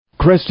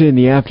Kresta in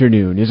the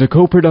Afternoon is a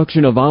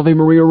co-production of Ave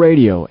Maria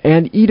Radio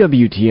and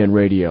EWTN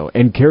Radio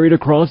and carried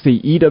across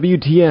the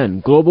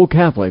EWTN Global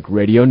Catholic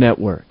Radio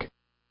Network.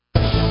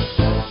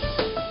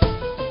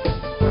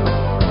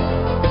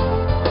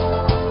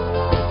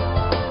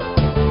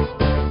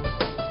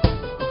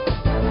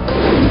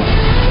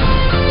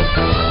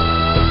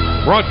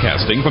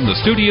 Broadcasting from the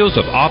studios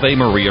of Ave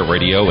Maria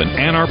Radio in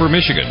Ann Arbor,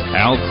 Michigan,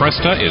 Al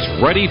Kresta is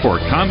ready for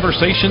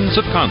conversations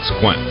of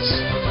consequence.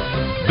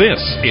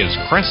 This is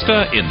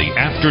Kresta in the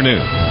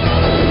Afternoon.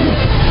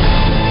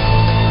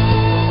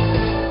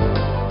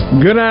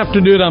 Good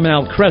afternoon, I'm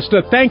Al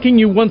Kresta, thanking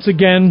you once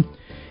again.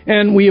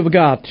 And we have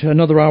got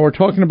another hour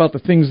talking about the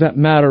things that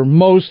matter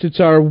most. It's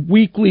our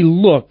weekly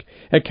look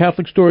at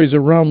Catholic stories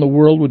around the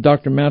world with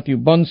Dr. Matthew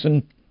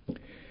Bunson.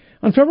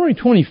 On February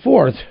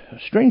 24th, a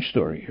strange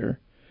story here,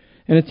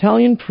 an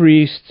Italian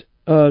priest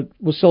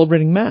was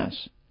celebrating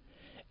Mass,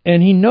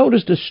 and he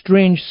noticed a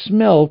strange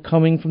smell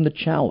coming from the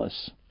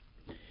chalice.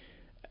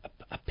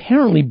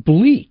 Apparently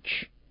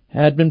bleach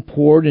had been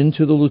poured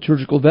into the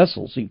liturgical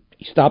vessels. He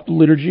stopped the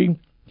liturgy,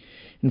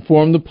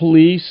 informed the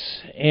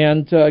police,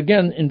 and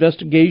again,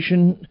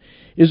 investigation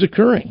is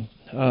occurring.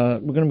 We're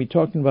going to be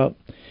talking about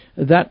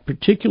that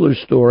particular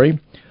story.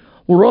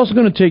 We're also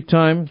going to take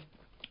time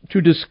to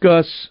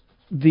discuss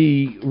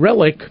the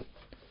relic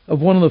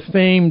of one of the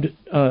famed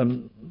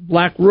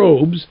black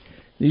robes.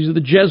 These are the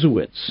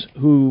Jesuits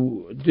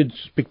who did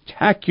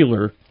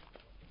spectacular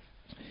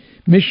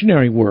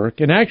missionary work,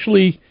 and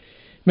actually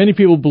many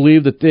people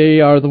believe that they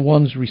are the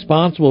ones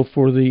responsible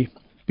for the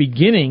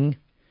beginning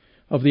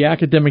of the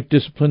academic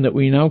discipline that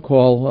we now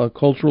call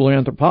cultural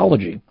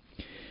anthropology.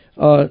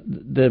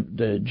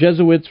 The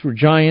Jesuits were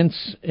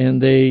giants,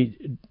 and they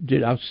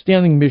did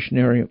outstanding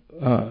missionary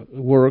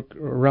work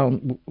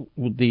around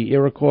with the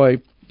Iroquois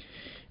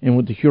and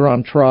with the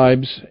Huron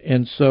tribes,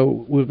 and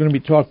so we're going to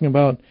be talking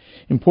about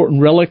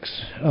important relics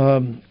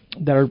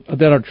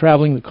that are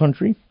traveling the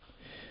country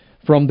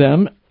from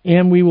them.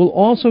 And we will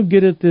also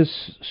get at this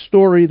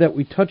story that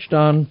we touched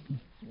on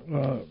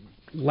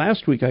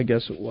last week, I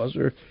guess it was,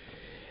 or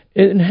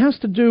it has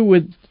to do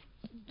with,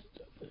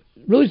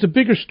 really it's a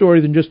bigger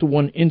story than just the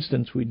one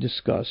instance we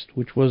discussed,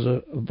 which was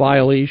a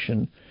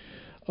violation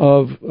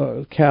of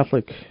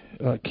Catholic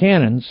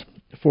canons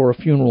for a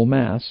funeral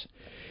mass.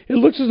 It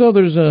looks as though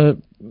there's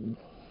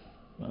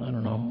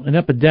an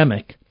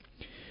epidemic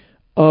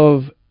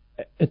of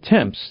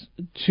attempts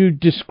to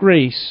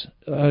disgrace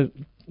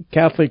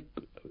Catholic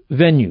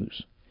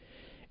venues.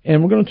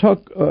 And we're going to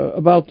talk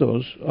about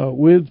those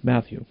with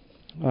Matthew.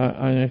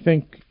 And I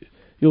think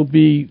you'll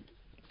be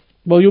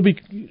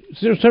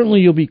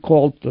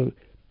called to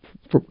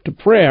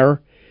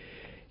prayer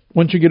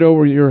once you get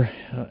over your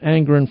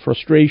anger and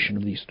frustration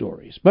of these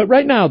stories. But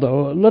right now,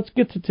 though, let's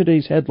get to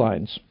today's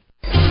headlines.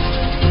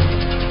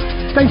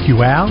 Thank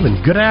you, Al,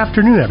 and good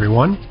afternoon,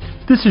 everyone.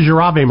 This is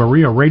your Ave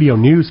Maria Radio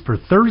News for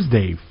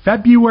Thursday,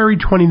 February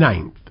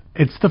 29th.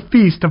 It's the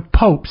feast of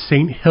Pope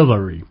St.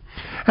 Hilary.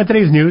 And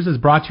today's news is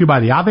brought to you by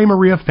the Ave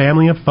Maria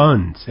family of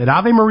funds at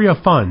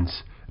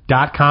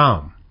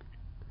AveMariaFunds.com.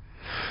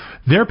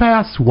 Their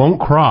paths won't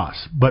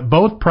cross, but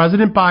both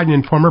President Biden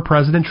and former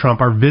President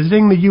Trump are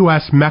visiting the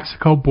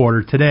U.S.-Mexico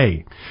border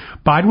today.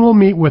 Biden will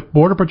meet with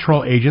Border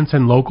Patrol agents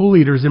and local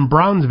leaders in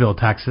Brownsville,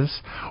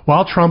 Texas,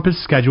 while Trump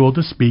is scheduled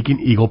to speak in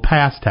Eagle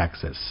Pass,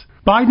 Texas.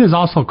 Biden is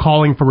also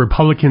calling for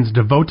Republicans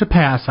to vote to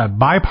pass a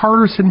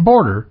bipartisan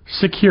border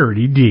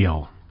security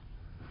deal.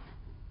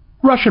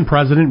 Russian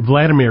President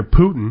Vladimir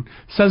Putin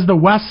says the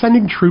West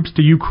sending troops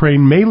to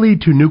Ukraine may lead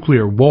to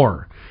nuclear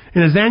war.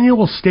 In his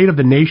annual State of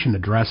the Nation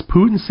address,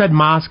 Putin said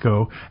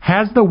Moscow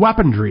has the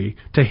weaponry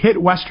to hit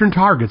Western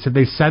targets if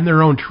they send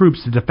their own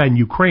troops to defend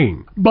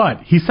Ukraine.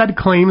 But he said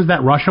claims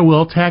that Russia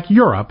will attack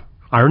Europe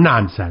are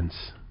nonsense.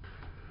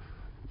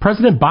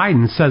 President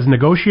Biden says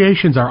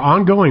negotiations are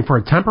ongoing for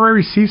a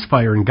temporary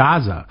ceasefire in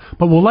Gaza,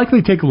 but will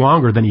likely take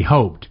longer than he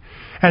hoped.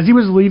 As he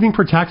was leaving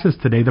for Texas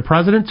today, the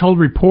president told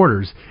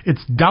reporters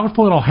it's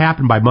doubtful it'll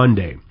happen by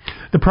Monday.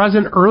 The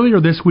president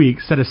earlier this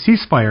week said a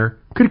ceasefire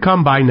could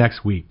come by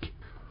next week.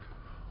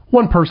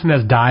 One person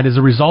has died as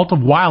a result of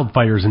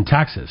wildfires in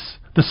Texas.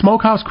 The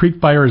Smokehouse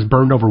Creek fire has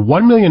burned over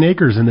 1 million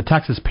acres in the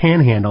Texas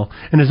Panhandle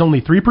and is only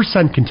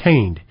 3%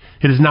 contained.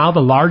 It is now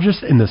the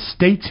largest in the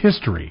state's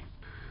history.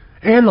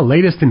 And the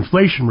latest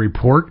inflation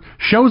report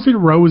shows it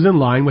rose in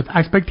line with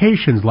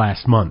expectations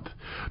last month.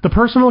 The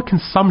Personal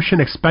Consumption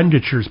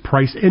Expenditures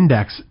Price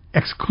Index,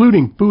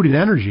 excluding food and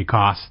energy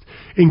costs,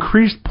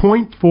 increased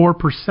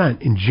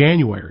 0.4% in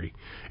January.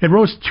 It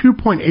rose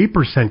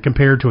 2.8%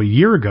 compared to a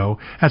year ago,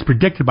 as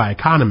predicted by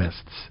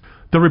economists.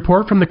 The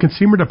report from the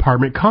Consumer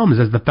Department comes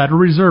as the Federal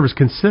Reserve is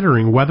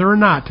considering whether or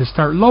not to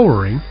start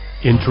lowering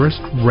interest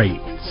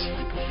rates.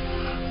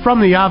 From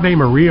the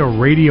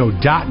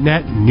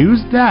AveMariaRadio.net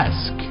news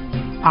desk,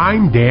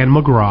 I'm Dan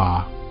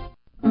McGraw.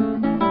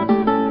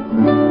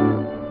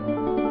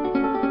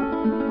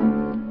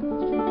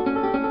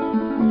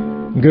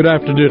 Good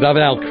afternoon, I'm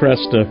Al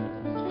Kresta.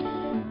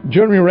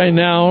 Join me right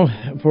now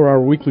for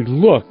our weekly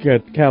look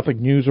at Catholic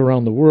news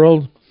around the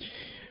world.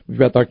 We've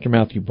got Dr.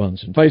 Matthew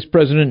Bunson, Vice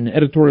President and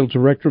Editorial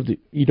Director of the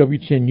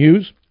EWTN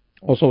News,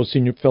 also a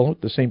Senior Fellow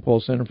at the St. Paul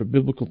Center for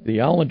Biblical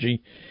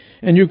Theology.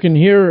 And you can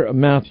hear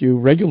Matthew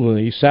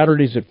regularly,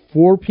 Saturdays at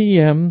 4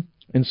 p.m.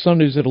 and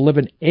Sundays at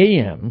 11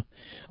 a.m.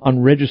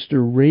 on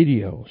Register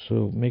Radio.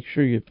 So make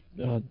sure you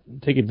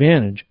take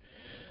advantage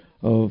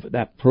of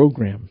that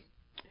program.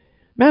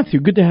 Matthew,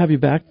 good to have you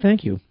back.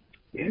 Thank you.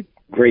 Yeah,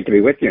 great to be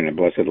with you in a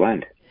blessed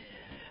land.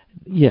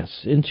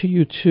 Yes, and to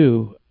you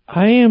too.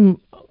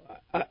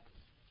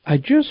 I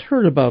just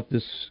heard about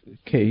this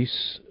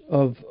case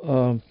of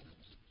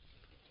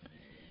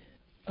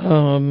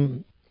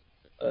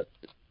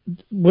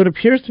what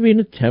appears to be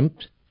an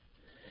attempt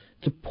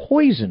to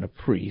poison a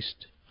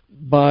priest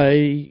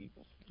by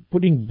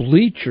putting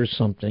bleach or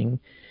something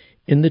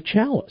in the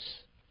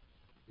chalice.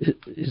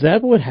 Is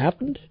that what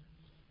happened?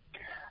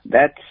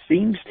 That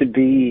seems to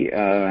be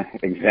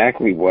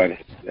exactly what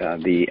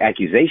the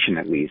accusation,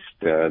 at least,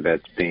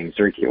 that's being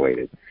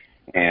circulated.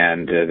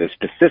 And the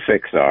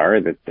specifics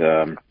are that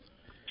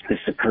this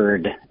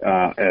occurred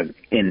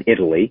in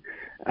Italy,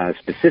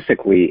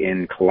 specifically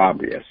in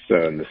Calabria,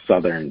 so in the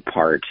southern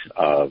part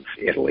of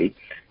Italy,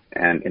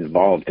 and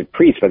involved a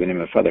priest by the name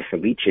of Father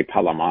Felice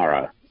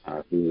Palamara,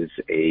 who's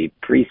a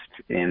priest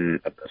in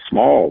a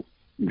small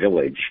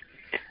village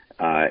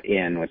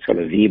in what's called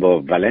the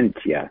Vibo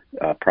Valentia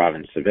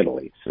province of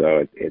Italy.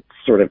 So it's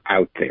sort of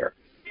out there.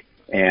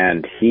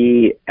 And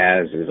he,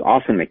 as is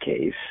often the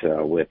case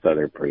with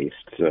other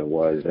priests,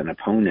 was an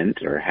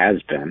opponent, or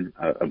has been,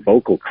 a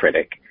vocal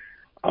critic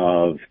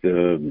of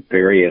the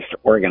various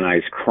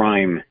organized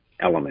crime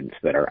elements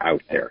that are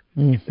out there.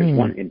 Mm-hmm. There's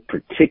one in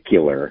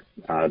particular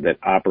that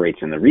operates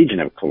in the region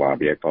of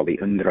Calabria called the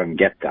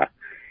 'Ndrangheta.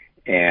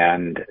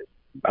 And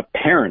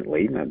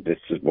apparently,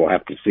 we'll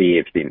have to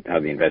see how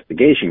the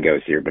investigation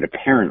goes here, but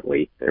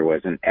apparently there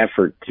was an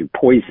effort to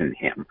poison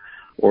him,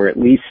 or at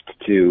least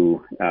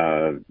to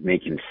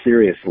make him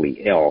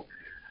seriously ill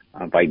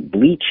by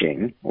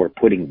bleaching or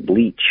putting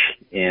bleach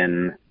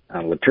in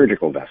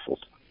liturgical vessels,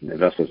 the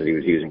vessels that he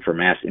was using for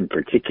Mass, in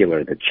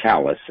particular the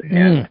chalice.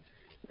 And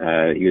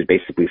he was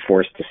basically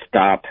forced to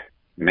stop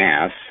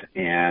Mass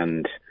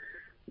and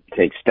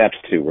take steps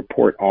to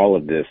report all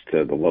of this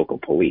to the local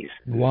police.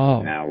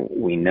 Wow. Now,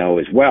 we know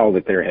as well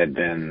that there had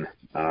been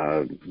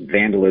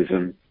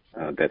vandalism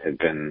that had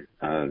been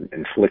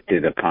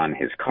inflicted upon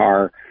his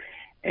car,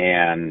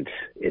 and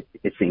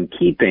it's in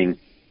keeping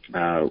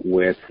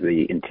with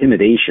the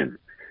intimidation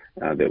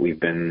that we've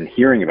been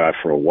hearing about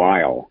for a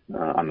while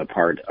on the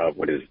part of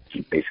what is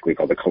basically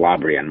called the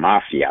Calabrian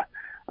Mafia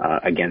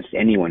against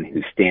anyone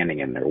who's standing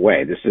in their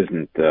way. This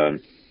isn't the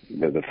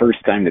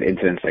first time that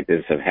incidents like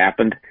this have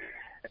happened,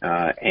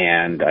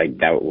 and I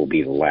doubt it will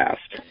be the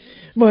last.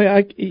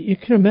 Well, you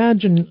can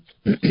imagine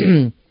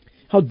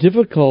how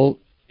difficult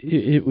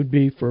it would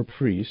be for a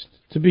priest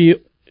to be,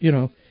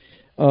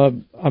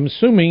 I'm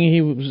assuming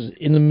he was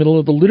in the middle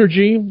of the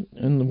liturgy,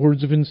 in the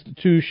words of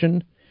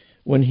institution,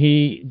 when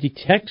he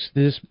detects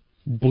this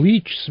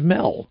bleach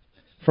smell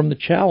from the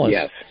chalice.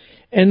 Yes.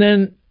 And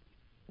then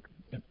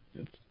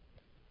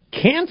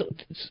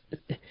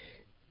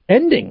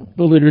ending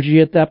the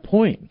liturgy at that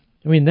point.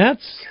 I mean, that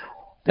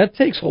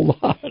takes a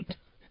lot.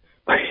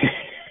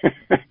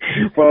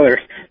 Well,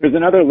 there's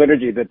another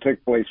liturgy that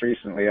took place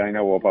recently. I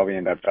know we'll probably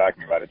end up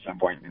talking about at some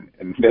point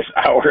in this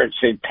hour at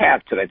St.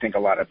 Pat's that I think a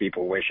lot of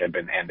people wish had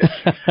been ended.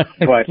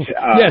 But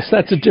yes,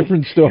 that's a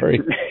different story.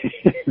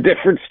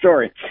 Different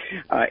story.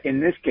 In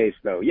this case,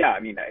 though, yeah, I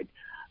mean,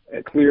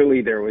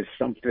 clearly there was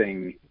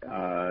something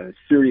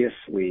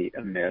seriously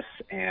amiss,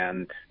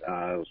 and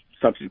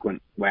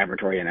subsequent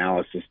laboratory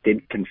analysis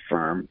did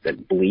confirm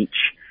that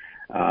bleach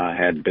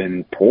had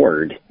been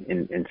poured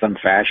in some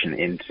fashion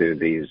into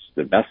the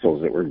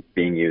vessels that were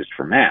being used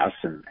for Mass,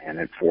 and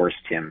it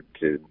forced him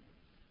to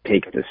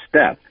take this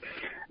step.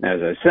 Now,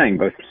 as I was saying,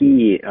 both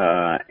he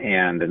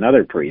and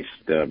another priest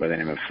by the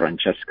name of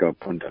Francesco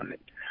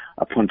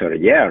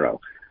Pontoriero,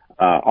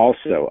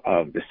 also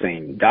of the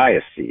same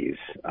diocese,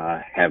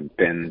 have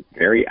been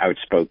very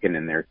outspoken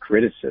in their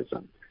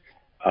criticism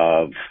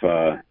of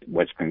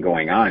what's been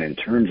going on in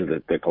terms of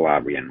the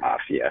Calabrian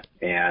Mafia,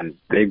 and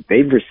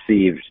they've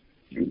received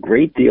a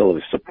great deal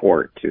of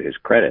support, to his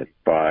credit,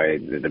 by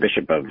the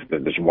bishop of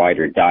this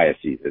wider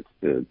diocese. It's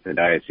the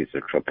diocese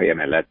of Tropea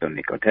Mileto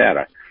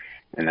Nicotera,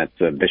 and that's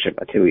Bishop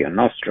Attilio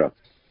Nostro.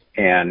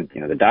 And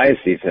the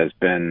diocese has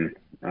been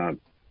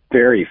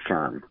very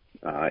firm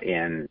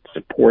in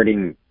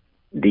supporting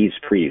these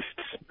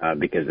priests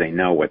because they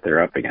know what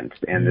they're up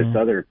against. And this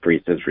other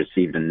priest has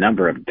received a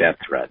number of death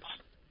threats.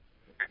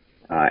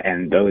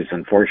 And those,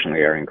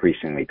 unfortunately, are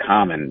increasingly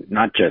common,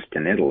 not just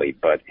in Italy,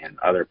 but in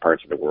other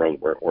parts of the world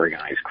where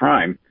organized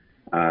crime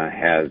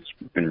has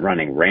been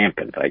running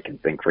rampant. I can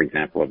think, for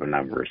example, of a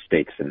number of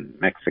states in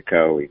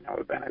Mexico,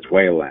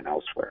 Venezuela, and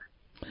elsewhere.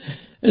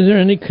 Is there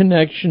any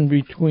connection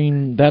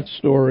between that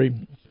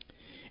story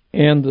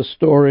and the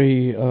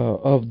story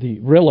of the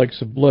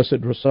relics of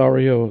Blessed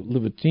Rosario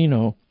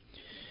Livatino,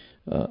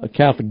 a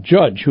Catholic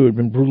judge who had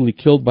been brutally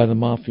killed by the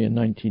Mafia in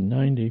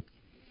 1990?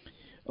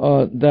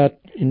 That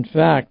in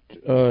fact,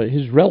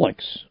 his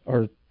relics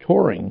are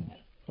touring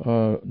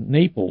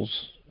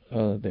Naples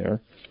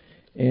there,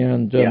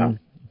 and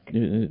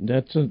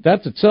that's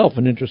itself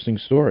an interesting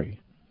story.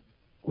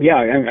 Yeah,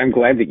 I'm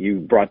glad that you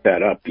brought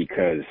that up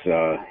because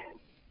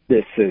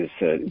this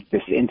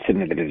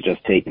incident that has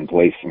just taken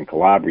place in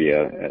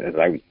Calabria, as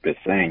I was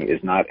saying,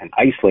 is not an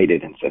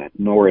isolated incident,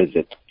 nor is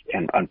it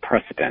an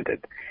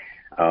unprecedented.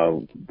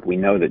 We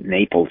know that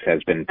Naples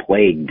has been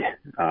plagued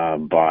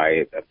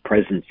by the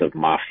presence of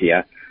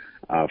Mafia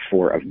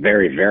for a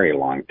very, very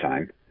long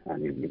time. I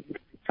mean, in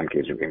some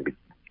cases, we can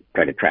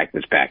try to track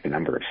this back a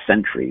number of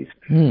centuries.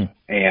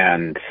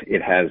 And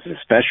it has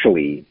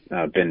especially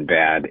been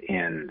bad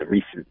in the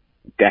recent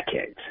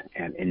decades.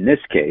 And in this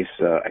case,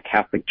 a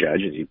Catholic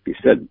judge, as you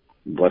said,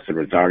 Blessed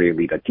Rosario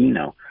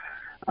Livatino,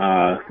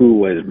 who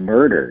was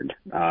murdered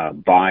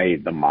by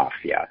the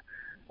Mafia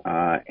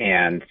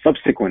and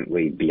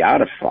subsequently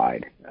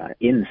beatified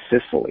in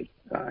Sicily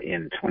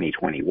in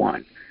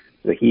 2021.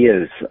 So he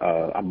is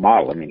a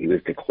model. I mean, he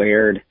was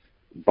declared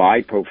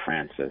by Pope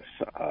Francis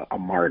a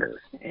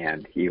martyr,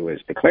 and he was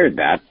declared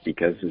that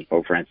because, as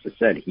Pope Francis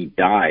said, he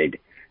died,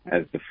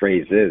 as the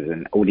phrase is,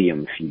 in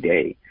odium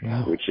fidei,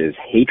 which is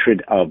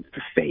hatred of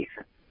the faith.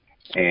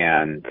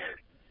 And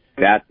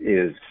that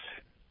is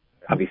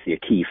obviously a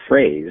key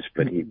phrase,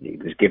 but he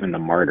was given the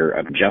martyr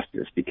of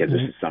justice because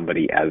this is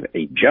somebody, as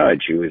a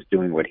judge, who was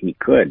doing what he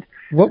could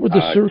what were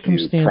the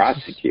circumstances, to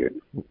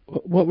prosecute.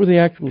 What were the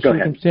actual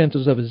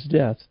circumstances of his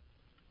death?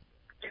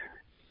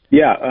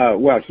 Yeah,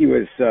 well, he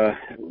was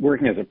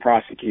working as a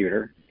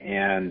prosecutor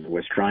and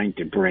was trying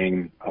to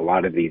bring a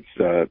lot of these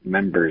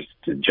members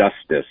to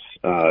justice.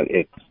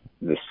 It's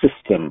the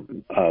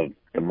system of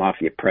the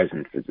Mafia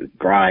presence,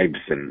 bribes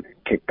and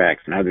kickbacks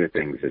and other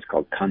things, is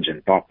called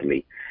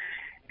tangentopoli.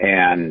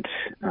 And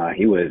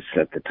he was,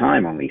 at the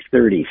time, only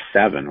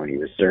 37 when he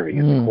was serving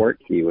in the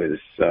court. He was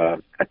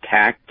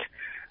attacked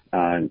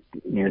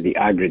near the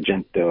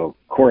Agrigento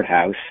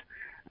courthouse.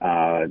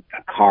 A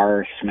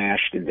car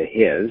smashed into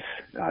his.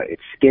 It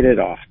skidded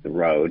off the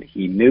road.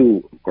 He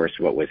knew, of course,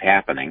 what was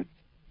happening,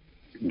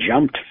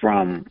 jumped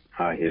from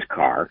his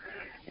car,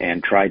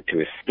 and tried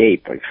to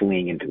escape by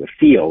fleeing into a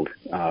field,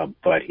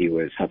 but he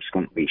was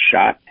subsequently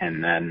shot,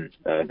 and then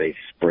they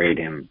sprayed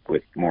him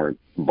with more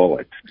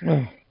bullets.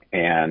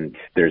 And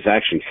there's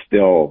actually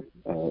still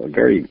a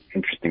very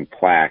interesting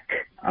plaque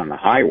on the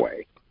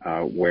highway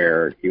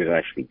where he was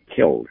actually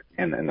killed,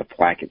 and the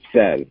plaque, it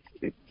says,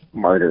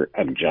 martyr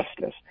of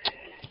justice.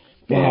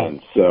 And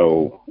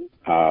so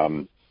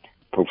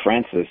Pope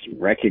Francis,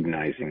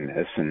 recognizing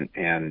this,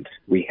 and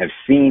we have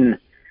seen,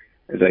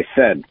 as I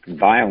said,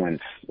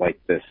 violence like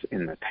this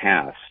in the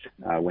past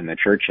when the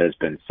church has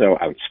been so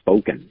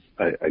outspoken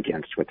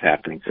against what's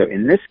happening. So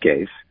in this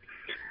case,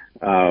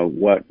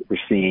 what we're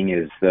seeing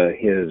is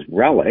his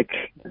relic,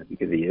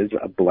 because he is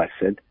a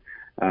blessed,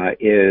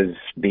 is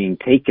being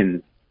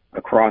taken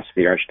across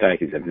the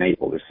Archdiocese of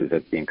Naples. This is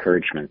at the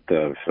encouragement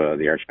of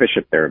the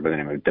Archbishop there by the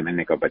name of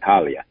Domenico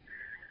Battaglia,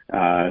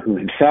 who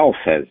himself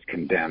has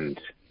condemned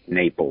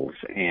Naples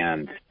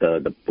and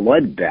the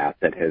bloodbath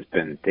that has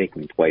been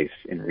taking place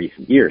in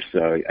recent years.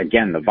 So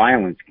again, the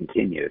violence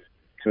continues.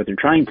 So what they're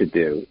trying to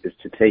do is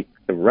to take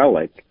the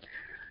relic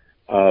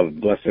of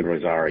Blessed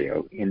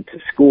Rosario into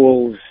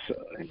schools,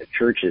 into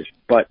churches,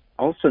 but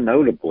also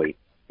notably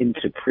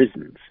into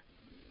prisons,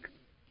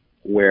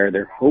 where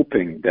they're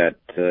hoping that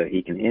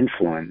he can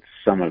influence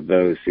some of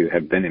those who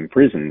have been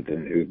imprisoned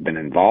and who've been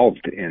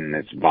involved in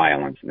this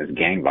violence, this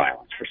gang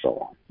violence, for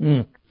so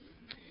long.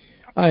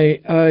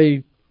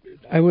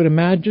 I would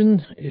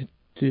imagine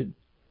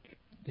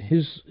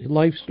his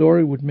life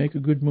story would make a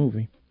good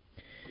movie.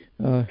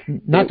 Not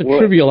to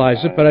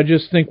trivialize it, but I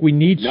just think we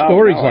need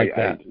stories like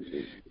that.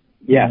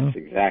 Yes,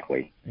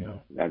 exactly. Yeah.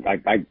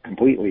 I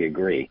completely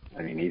agree.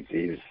 I mean,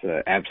 he's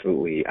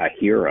absolutely a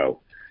hero.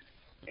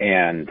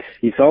 And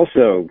he's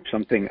also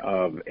something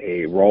of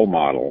a role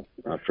model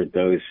for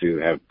those who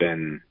have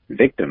been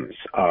victims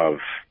of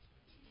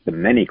the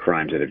many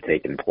crimes that have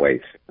taken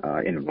place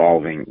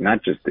involving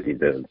not just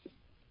the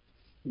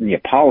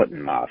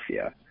Neapolitan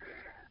Mafia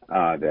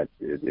that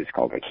is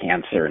called a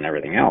cancer and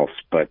everything else,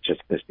 but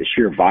just the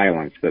sheer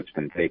violence that's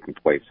been taking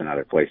place in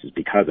other places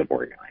because of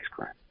organized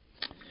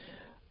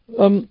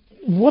crime.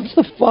 What's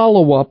the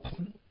follow-up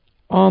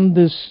on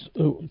this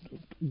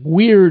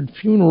weird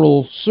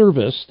funeral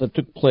service that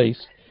took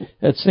place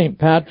at St.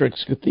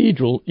 Patrick's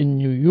Cathedral in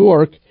New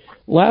York?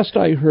 Last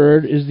I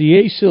heard is the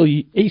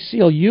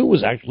ACLU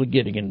was actually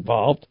getting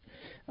involved,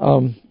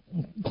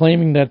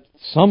 claiming that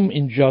some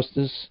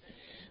injustice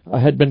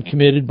had been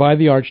committed by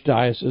the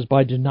Archdiocese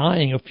by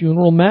denying a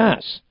funeral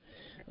mass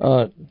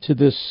to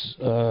this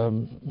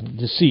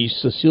deceased,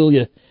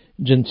 Cecilia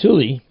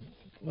Gentili.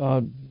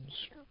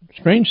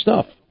 Strange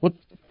stuff.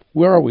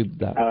 Where are we with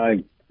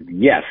that?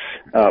 Yes.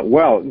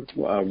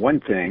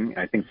 One thing,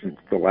 I think since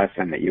the last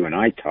time that you and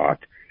I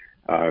talked,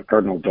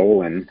 Cardinal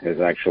Dolan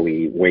has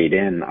actually weighed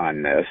in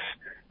on this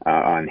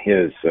on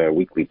his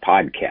weekly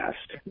podcast.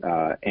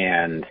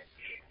 And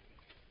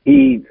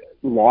he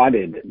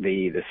lauded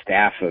the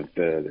staff of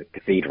the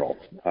cathedral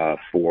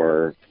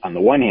for, on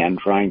the one hand,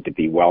 trying to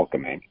be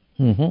welcoming,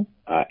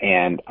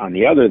 and on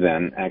the other,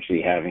 then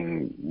actually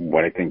having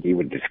what I think you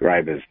would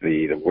describe as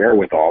the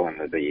wherewithal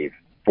and the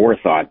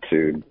forethought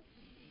to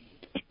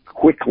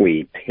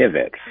quickly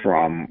pivot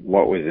from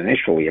what was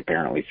initially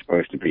apparently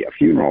supposed to be a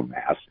funeral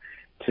mass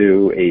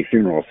to a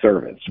funeral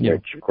service,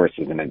 which of course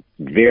is a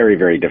very,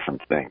 very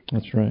different thing.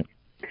 That's right.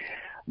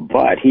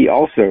 But he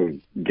also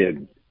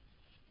did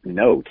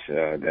note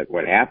that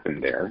what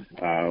happened there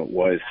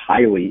was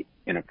highly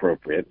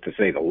inappropriate, to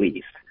say the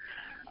least.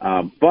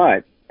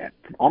 But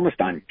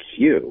almost on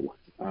cue,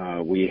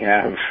 we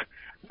have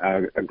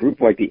a group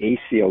like the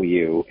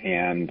ACLU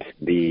and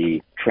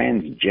the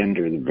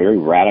very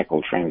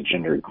radical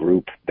transgender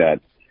group that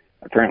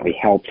apparently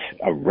helped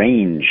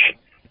arrange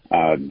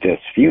this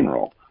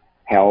funeral,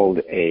 held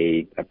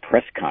a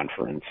press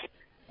conference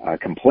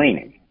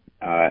complaining.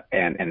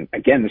 And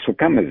again, this will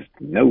come as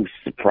no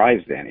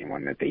surprise to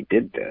anyone that they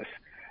did this,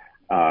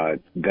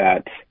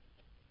 that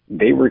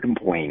they were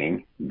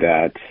complaining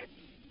that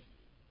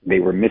they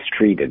were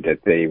mistreated, that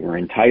they were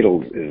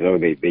entitled as though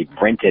they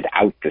rented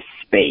out the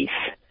space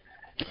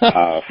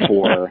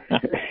for...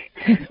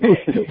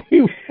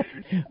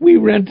 we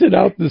rented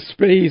out the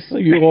space,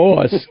 you owe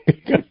us.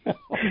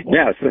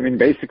 Yes, I mean,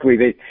 basically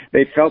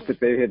they felt that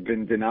they had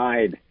been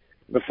denied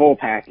the full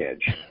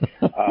package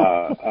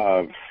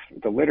of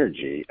the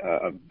liturgy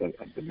of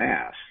the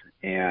Mass,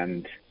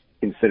 and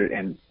considered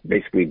and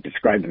basically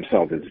described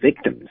themselves as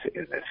victims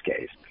in this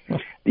case.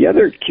 The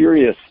other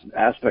curious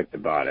aspect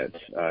about it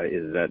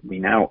is that we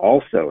now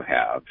also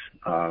have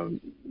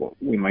what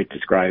we might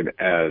describe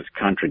as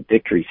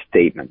contradictory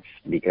statements,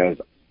 because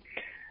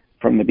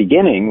from the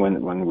beginning,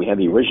 when we had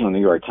the original New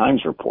York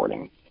Times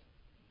reporting,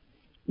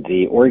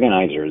 the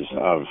organizers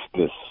of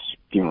this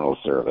funeral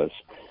service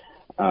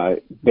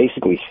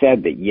basically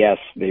said that, yes,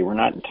 they were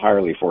not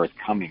entirely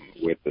forthcoming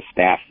with the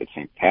staff at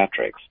St.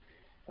 Patrick's,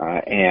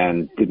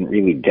 and didn't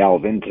really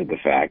delve into the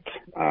fact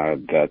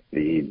that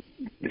the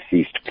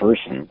deceased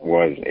person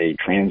was a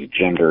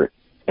transgender,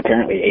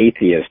 apparently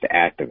atheist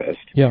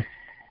activist,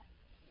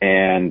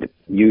 and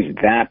used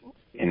that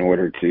in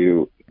order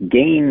to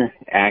gain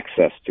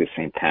access to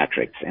St.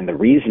 Patrick's. And the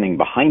reasoning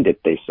behind it,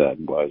 they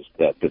said, was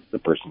that the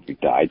person who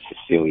died,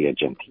 Cecilia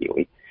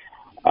Gentili,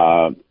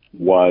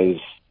 was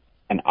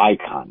an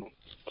icon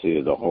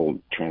to the whole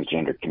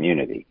transgender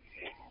community.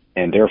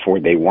 And therefore,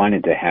 they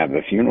wanted to have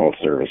a funeral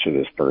service for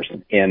this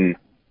person in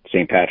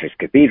St. Patrick's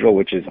Cathedral,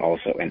 which is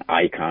also an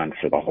icon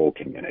for the whole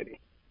community.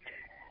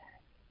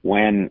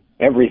 When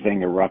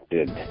everything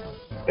erupted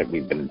that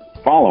we've been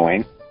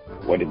following,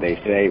 what did they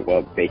say?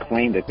 Well, they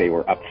claimed that they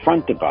were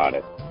upfront about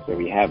it. So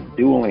we have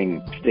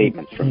dueling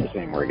statements from the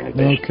same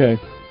organization.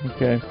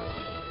 Okay.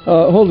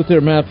 Hold it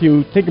there,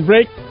 Matthew. Take a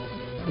break.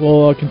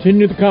 We'll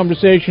continue the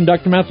conversation.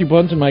 Dr. Matthew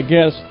Bunson, my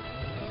guest,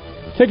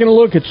 taking a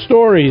look at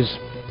stories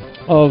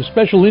of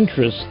special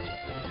interest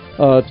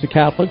to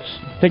Catholics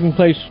taking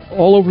place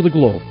all over the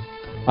globe.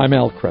 I'm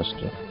Al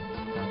Kresta.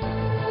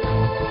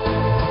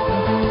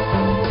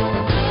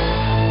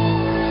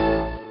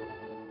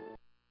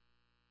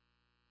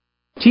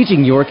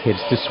 Teaching your kids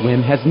to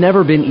swim has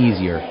never been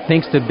easier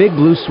thanks to Big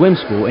Blue Swim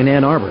School in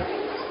Ann Arbor.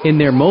 In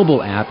their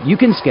mobile app, you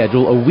can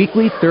schedule a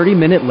weekly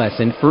 30-minute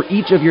lesson for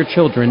each of your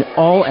children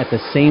all at the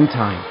same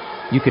time.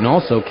 You can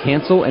also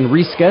cancel and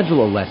reschedule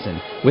a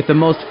lesson with the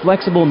most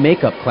flexible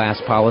makeup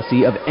class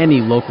policy of any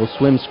local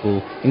swim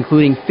school,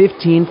 including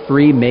 15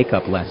 free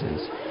makeup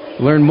lessons.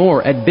 Learn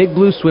more at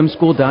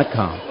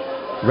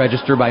bigblueswimschool.com.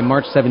 Register by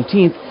March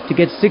 17th to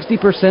get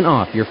 60%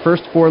 off your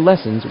first 4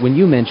 lessons when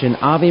you mention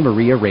Ave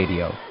Maria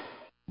Radio.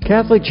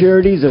 Catholic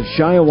Charities of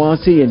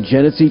Shiawassee and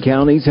Genesee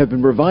counties have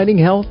been providing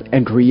health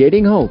and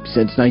creating hope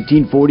since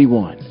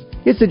 1941.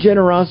 It's the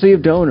generosity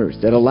of donors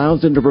that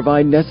allows them to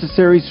provide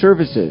necessary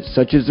services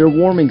such as their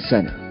warming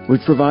center,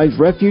 which provides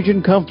refuge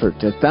and comfort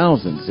to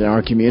thousands in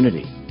our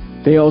community.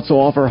 They also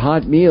offer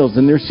hot meals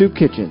in their soup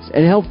kitchens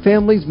and help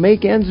families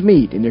make ends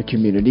meet in their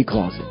community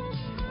closet.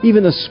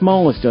 Even the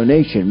smallest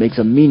donation makes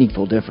a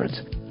meaningful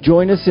difference.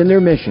 Join us in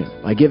their mission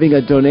by giving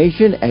a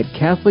donation at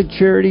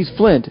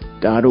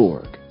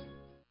CatholicCharitiesFlint.org.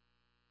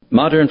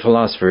 Modern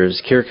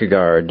philosophers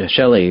Kierkegaard,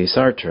 Shelley,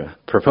 Sartre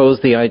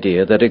proposed the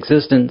idea that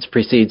existence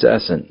precedes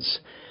essence,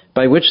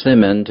 by which they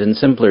meant in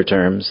simpler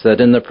terms that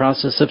in the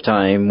process of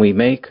time we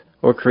make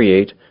or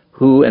create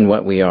who and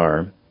what we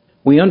are.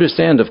 We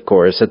understand, of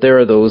course, that there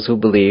are those who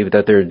believe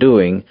that their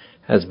doing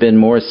has been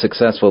more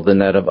successful than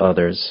that of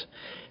others,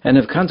 and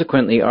have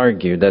consequently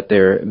argued that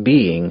their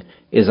being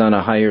is on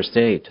a higher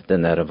state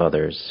than that of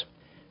others.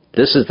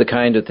 This is the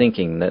kind of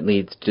thinking that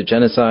leads to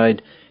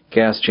genocide,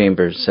 gas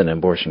chambers, and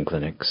abortion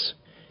clinics.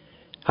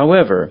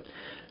 However,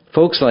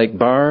 folks like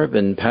Barb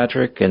and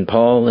Patrick and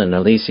Paul and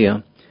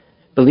Alicia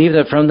believe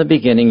that from the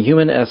beginning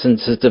human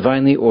essence is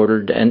divinely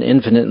ordered and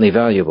infinitely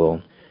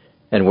valuable.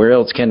 And where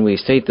else can we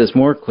state this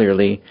more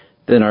clearly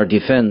than our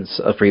defense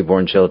of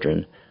freeborn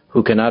children,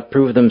 who cannot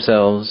prove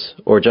themselves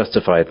or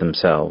justify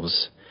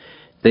themselves?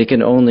 They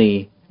can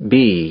only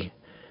be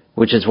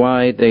which is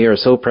why they are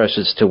so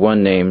precious to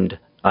one named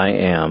I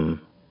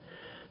Am.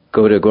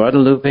 Go to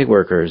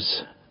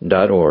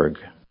GuadalupeWorkers.org.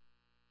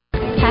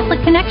 Catholic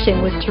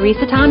Connection with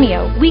Teresa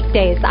Tomeo,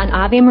 weekdays on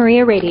Ave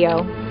Maria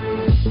Radio.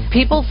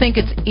 People think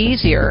it's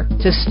easier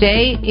to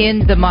stay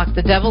in the muck.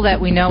 The devil that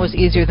we know is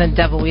easier than the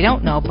devil we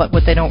don't know, but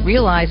what they don't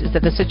realize is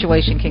that the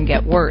situation can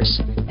get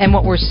worse. And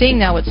what we're seeing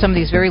now with some of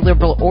these very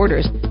liberal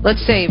orders,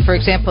 let's say, for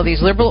example,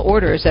 these liberal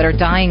orders that are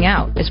dying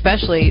out,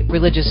 especially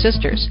religious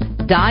sisters,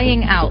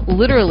 dying out,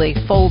 literally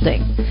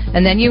folding.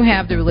 And then you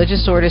have the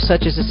religious orders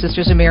such as the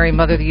Sisters of Mary,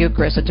 Mother of the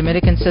Eucharist, the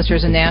Dominican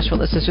Sisters in Nashville,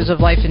 the Sisters of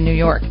Life in New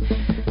York,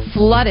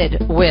 flooded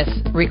with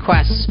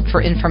requests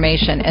for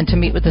information and to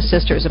meet with the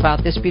sisters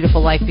about this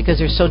beautiful life because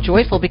they're so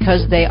joyful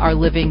because they are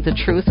living the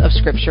truth of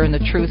Scripture and the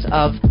truth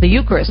of the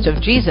Eucharist,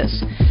 of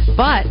Jesus.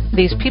 But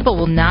these people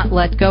will not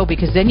let go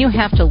because then you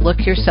have to look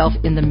yourself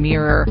in the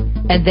mirror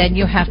and then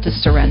you have to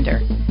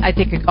surrender. I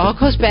think it all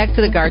goes back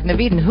to the Garden of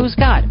Eden. Who's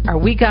God? Are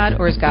we God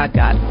or is God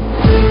God?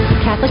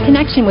 Catholic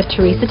Connection with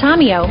Teresa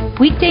Tomeo,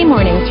 weekday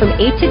mornings from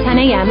 8 to 10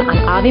 a.m. on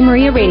Ave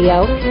Maria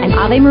Radio and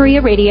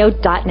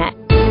AveMariaRadio.net.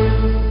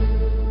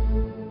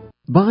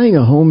 Buying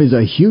a home is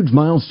a huge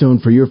milestone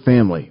for your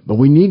family, but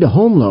when you need a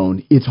home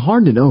loan, it's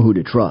hard to know who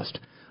to trust.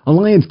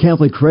 Alliance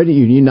Catholic Credit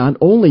Union not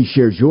only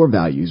shares your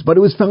values, but it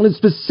was founded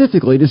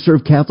specifically to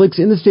serve Catholics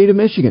in the state of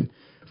Michigan.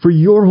 For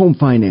your home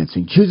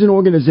financing, choose an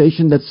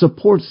organization that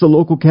supports the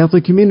local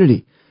Catholic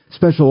community.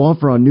 Special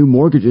offer on new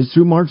mortgages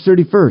through March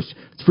 31st.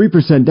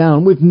 3%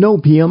 down with no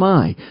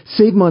PMI.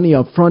 Save money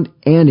up front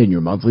and in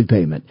your monthly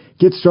payment.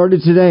 Get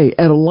started today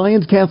at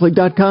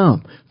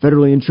AllianceCatholic.com.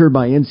 Federally insured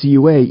by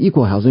NCUA,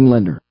 Equal Housing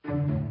Lender.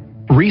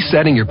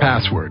 Resetting your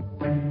password,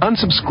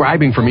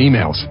 unsubscribing from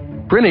emails,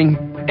 printing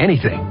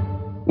anything.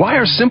 Why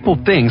are simple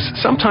things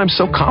sometimes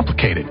so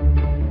complicated?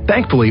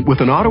 Thankfully, with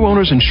an auto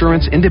owner's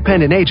insurance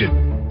independent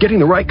agent, getting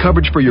the right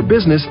coverage for your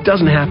business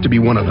doesn't have to be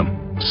one of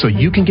them, so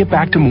you can get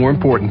back to more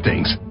important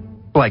things,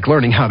 like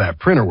learning how that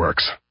printer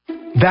works.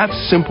 That's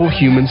simple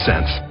human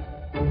sense.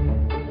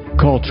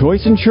 Call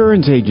Choice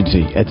Insurance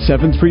Agency at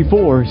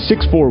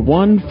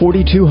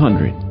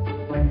 734-641-4200.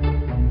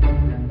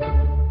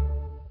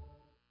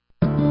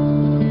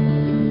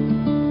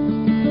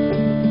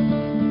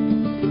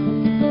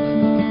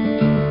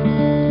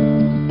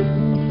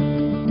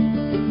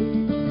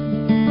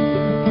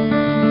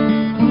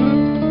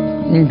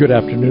 Good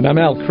afternoon. I'm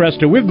Al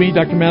Kresta. With me,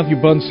 Dr. Matthew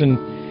Bunson.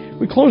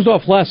 We closed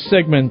off last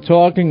segment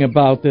talking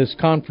about this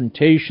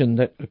confrontation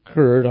that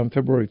occurred on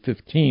February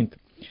 15th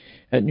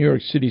at New York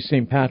City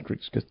St.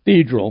 Patrick's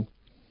Cathedral.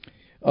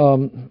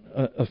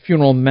 A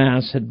funeral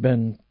mass had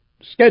been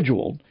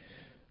scheduled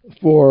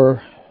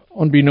for,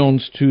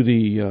 unbeknownst to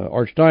the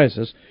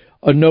Archdiocese,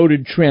 a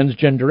noted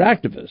transgender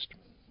activist.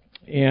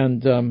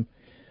 And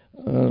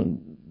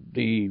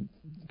the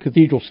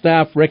cathedral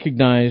staff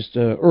recognized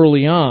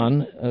early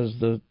on, as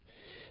the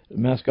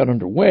mass got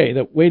underway,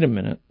 that, wait a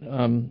minute,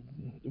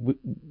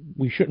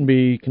 we shouldn't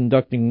be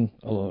conducting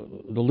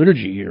the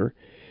liturgy here.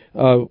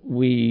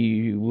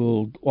 We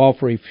will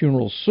offer a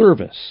funeral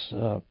service.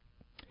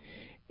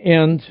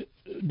 And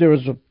there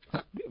was a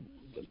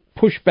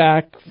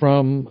pushback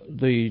from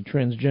the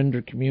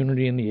transgender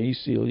community and the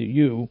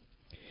ACLU.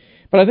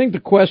 But I think the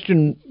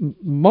question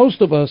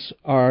most of us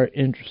are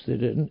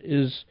interested in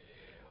is,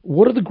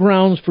 what are the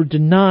grounds for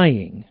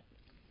denying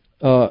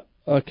a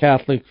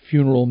Catholic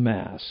funeral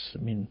mass? I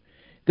mean,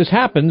 this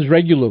happens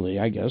regularly,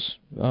 I guess.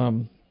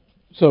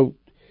 So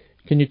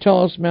can you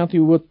tell us,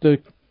 Matthew, what the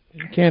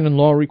canon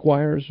law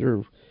requires?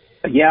 Or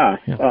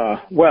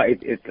Well,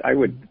 I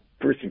would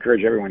first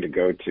encourage everyone to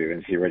go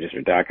to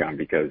ncregister.com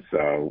because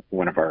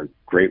one of our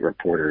great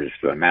reporters,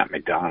 Matt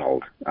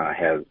McDonald,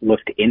 has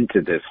looked into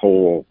this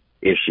whole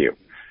issue,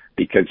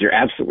 because you're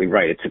absolutely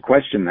right. It's a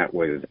question that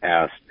was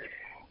asked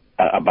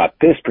about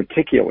this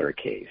particular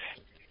case.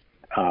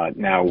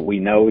 Now, we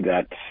know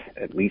that,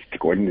 at least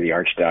according to the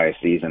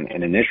Archdiocese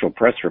and initial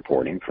press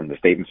reporting from the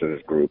statements of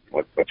this group,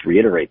 let's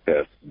reiterate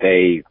this,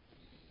 they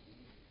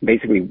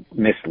basically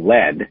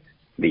misled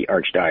the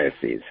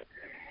Archdiocese,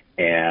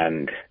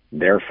 and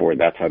therefore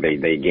that's how they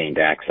gained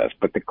access.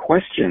 But the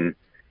question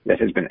that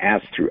has been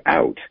asked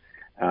throughout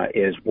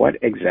is, what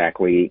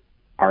exactly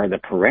are the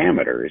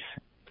parameters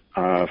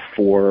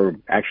for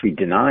actually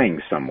denying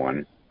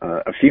someone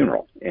a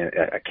funeral,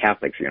 a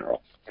Catholic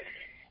funeral?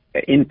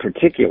 In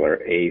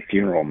particular, a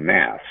funeral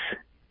mass.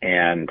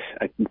 And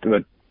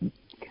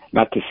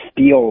not to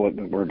steal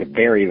or to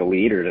bury the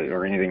lead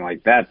or anything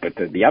like that, but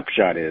the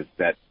upshot is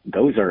that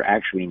those are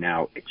actually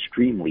now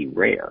extremely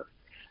rare,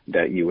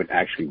 that you would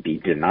actually be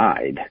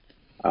denied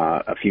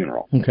a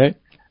funeral. Okay.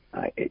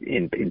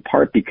 In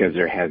part because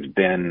there has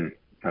been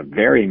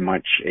very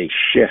much a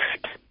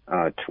shift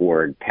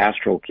toward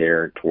pastoral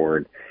care,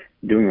 toward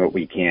doing what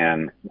we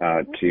can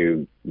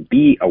to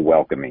be a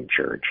welcoming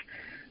church.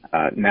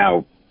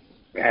 Now,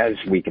 as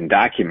we can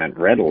document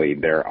readily,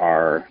 there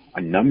are a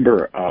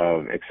number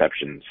of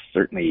exceptions,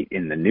 certainly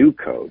in the new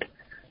code,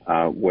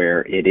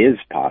 where it is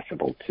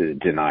possible to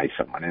deny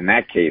someone. In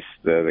that case,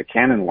 the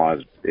canon law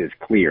is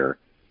clear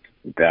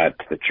that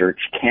the church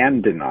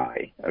can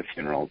deny a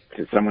funeral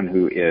to someone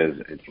who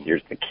is,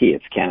 here's the key,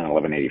 it's Canon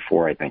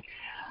 1184, I think,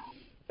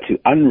 to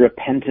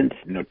unrepentant,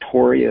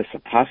 notorious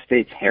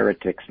apostates,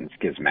 heretics, and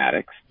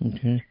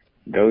schismatics,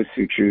 those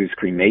who choose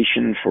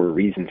cremation for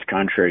reasons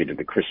contrary to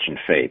the Christian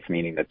faith,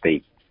 meaning that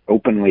they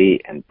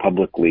openly and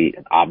publicly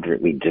and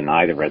obdurately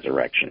deny the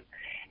resurrection,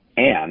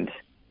 and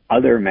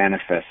other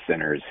manifest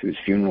sinners whose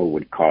funeral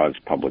would cause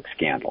public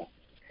scandal.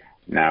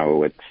 Now,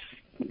 what's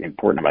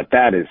important about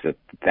that is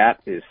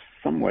that is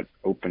somewhat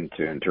open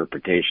to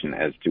interpretation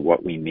as to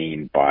what we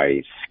mean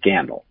by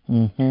scandal.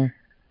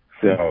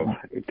 So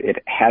it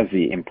has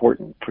the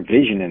important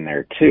provision in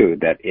there, too,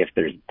 that if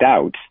there's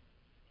doubt,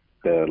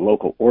 the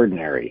local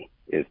ordinary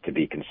is to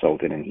be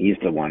consulted, and he's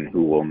the one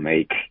who will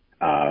make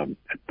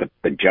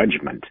the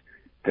judgment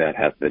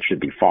that should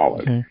be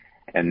followed.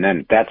 And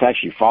then that's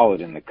actually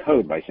followed in the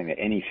code by saying that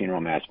any funeral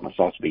mass must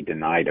also be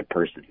denied a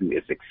person who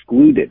is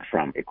excluded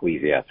from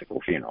ecclesiastical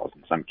funerals.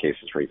 In some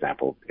cases, for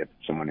example, if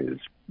someone is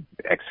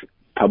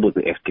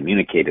publicly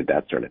excommunicated,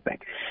 that sort of thing.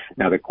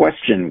 Now, the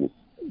question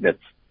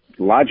that's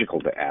logical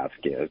to ask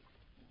is,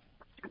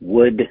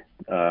 would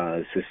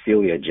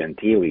Cecilia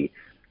Gentili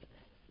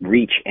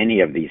reach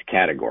any of these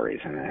categories?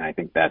 And I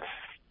think that's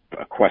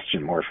a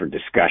question more for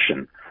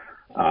discussion.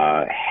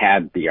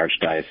 Had the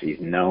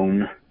Archdiocese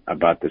known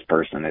about this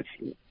person,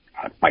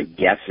 my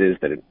guess is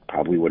that it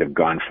probably would have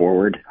gone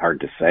forward.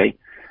 Hard to say,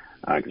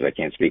 because I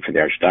can't speak for the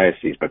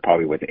Archdiocese, but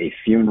probably with a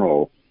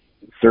funeral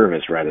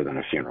service rather than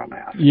a funeral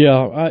mass. Yeah,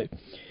 I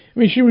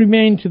mean, she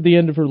remained to the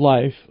end of her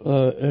life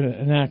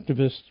an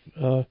activist,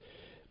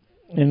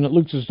 and it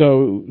looks as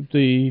though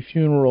the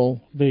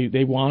funeral,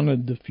 they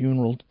wanted the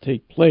funeral to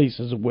take place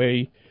as a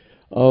way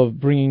of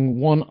bringing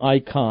one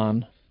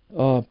icon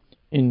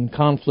in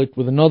conflict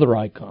with another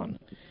icon.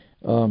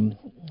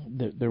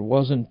 There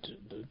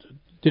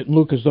didn't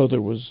look as though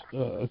there was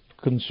a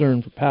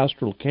concern for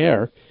pastoral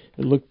care.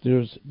 It looked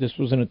this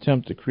was an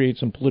attempt to create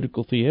some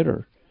political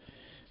theater.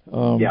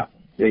 Yeah,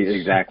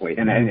 exactly,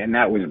 and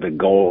that was the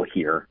goal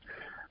here.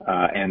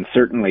 And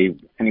certainly,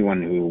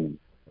 anyone who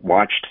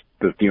watched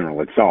the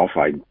funeral itself,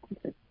 I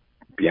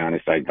be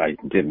honest, I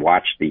did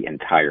watch the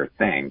entire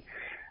thing.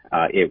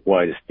 It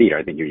was theater.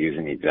 I think you're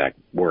using the exact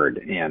word,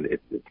 and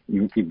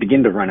you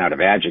begin to run out of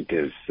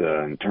adjectives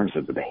in terms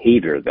of the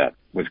behavior that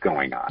was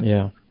going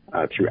on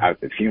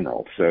throughout the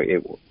funeral. So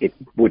it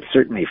would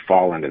certainly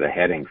fall under the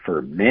heading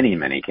for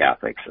many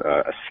Catholics,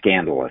 a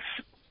scandalous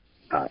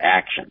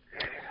action.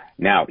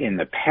 Now, in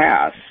the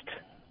past,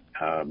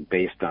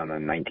 based on the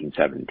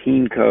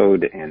 1917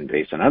 code and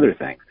based on other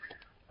things,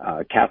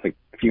 Catholic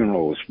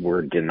funerals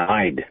were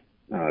denied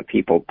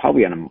people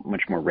probably on a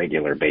much more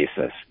regular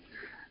basis.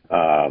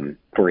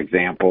 For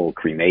example,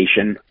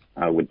 cremation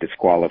would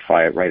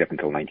disqualify it right up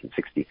until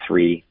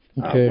 1963,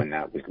 when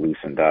that was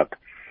loosened up.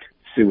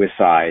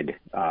 Suicide,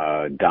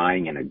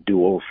 dying in a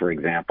duel, for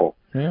example.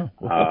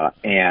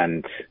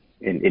 And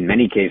in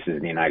many cases in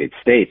the United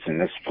States,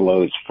 and this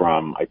flows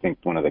from, I think,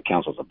 one of the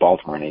councils of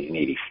Baltimore in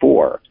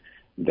 1884,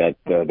 that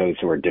those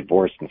who are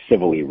divorced and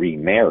civilly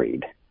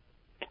remarried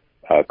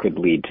could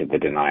lead to the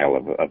denial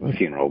of a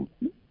funeral.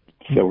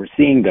 So we're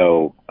seeing,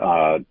 though,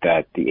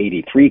 that the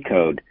 83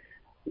 code,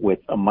 with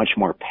a much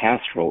more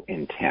pastoral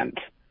intent,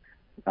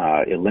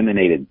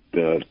 eliminated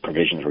the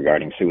provisions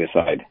regarding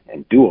suicide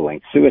and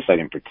dueling. Suicide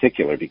in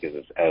particular,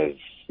 because as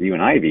you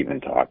and I have even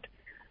talked,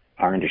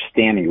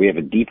 we have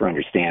a deeper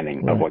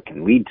understanding of what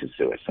can lead to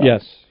suicide.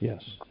 Yes. Yeah.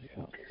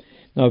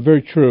 No,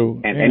 very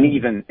true. And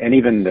even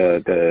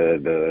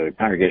the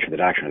Congregation for the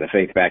Doctrine of the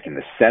Faith back in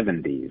the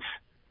 70s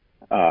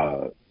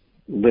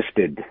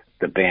lifted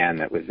the ban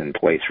that was in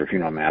place for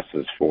funeral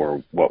masses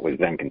for what was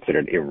then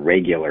considered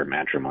irregular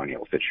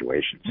matrimonial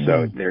situations.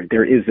 So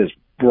there is this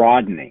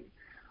broadening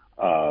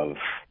of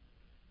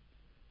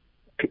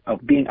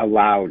being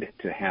allowed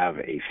to have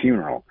a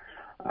funeral.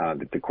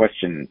 The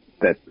question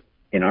that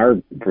in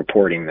our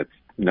reporting that's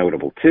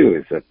notable too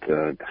is that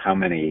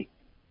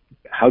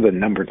how the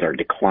numbers are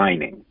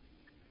declining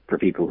for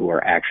people who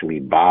are actually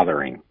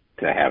bothering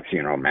to have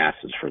funeral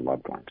masses for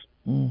loved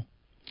ones.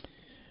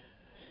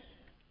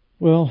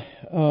 Well,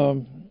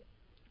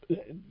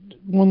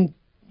 one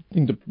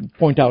thing to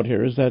point out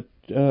here is that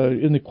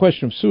in the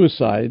question of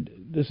suicide,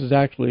 this is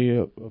actually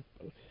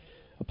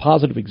a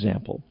positive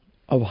example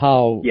of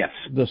how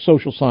the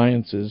social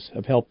sciences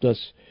have helped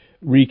us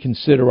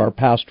reconsider our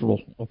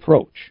pastoral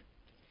approach.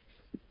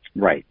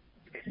 Right.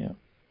 Yeah.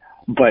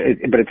 But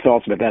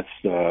that's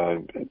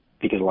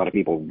because a lot of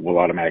people will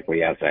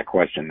automatically ask that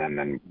question, and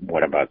then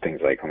what about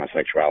things like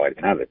homosexuality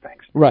and other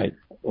things? Right.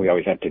 We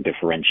always have to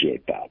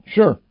differentiate that.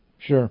 Sure.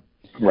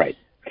 Right.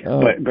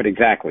 But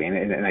exactly,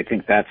 and I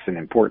think that's an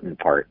important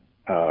part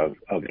of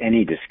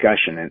any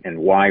discussion, and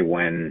why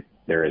when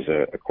there is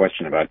a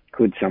question about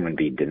could someone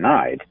be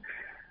denied,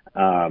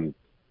 the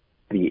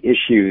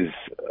issues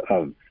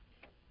of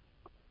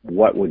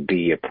what would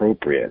be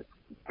appropriate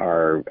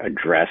are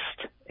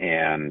addressed,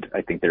 and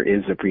I think there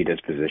is a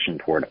predisposition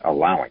toward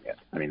allowing it.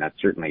 I mean, that's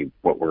certainly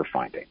what we're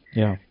finding.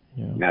 Yeah.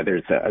 Now,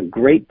 there's a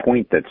great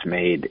point that's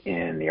made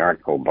in the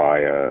article by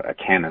a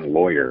canon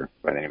lawyer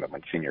by the name of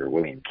Monsignor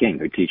William King,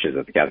 who teaches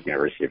at the Catholic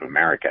University of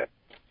America,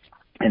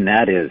 and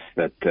that is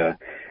that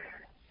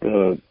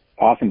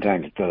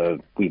oftentimes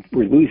we're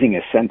losing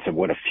a sense of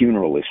what a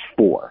funeral is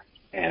for,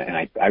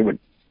 and I would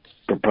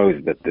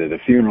propose that the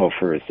funeral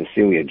for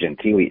Cecilia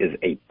Gentili is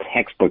a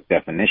textbook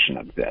definition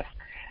of this,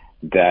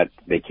 that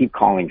they keep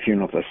calling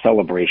funerals a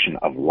celebration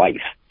of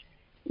life,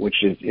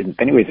 which is in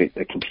many ways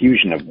a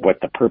confusion of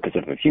what the purpose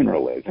of a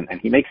funeral is. And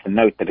he makes the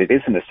note that it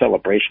isn't a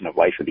celebration of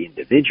life of the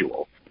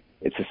individual.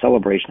 It's a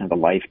celebration of the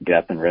life,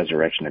 death, and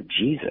resurrection of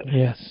Jesus.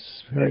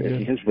 Yes. Very good.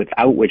 Because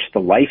without which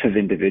the life of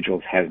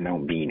individuals has no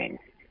meaning.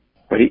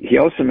 But he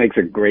also makes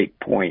a great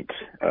point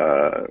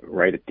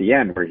right at the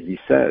end where he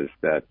says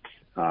that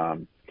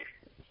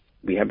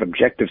we have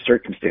objective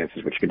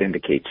circumstances which could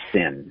indicate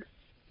sin.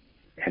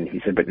 And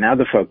he said, but now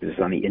the focus is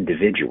on the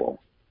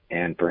individual,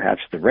 and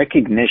perhaps the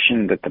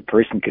recognition that the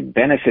person could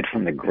benefit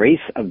from the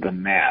grace of the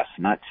Mass,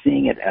 not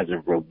seeing it as a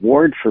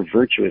reward for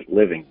virtuous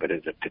living, but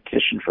as a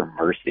petition for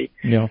mercy.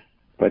 Yeah.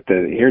 But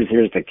here's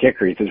the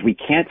kicker. He says, we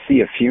can't see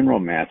a funeral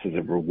Mass as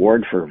a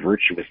reward for a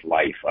virtuous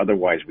life,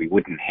 otherwise we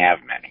wouldn't have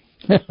many.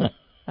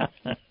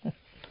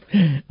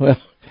 Well,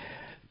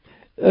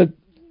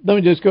 let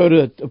me just go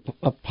to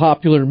a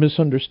popular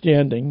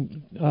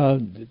misunderstanding.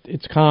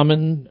 It's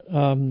common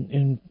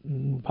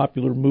in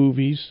popular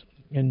movies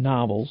and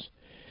novels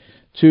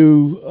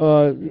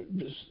to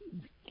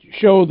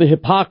show the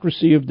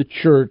hypocrisy of the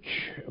church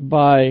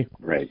by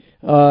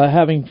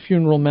having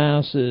funeral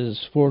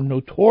masses for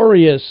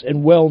notorious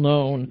and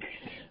well-known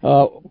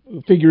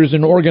figures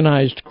in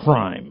organized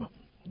crime.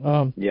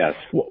 Yes.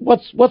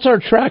 What's our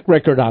track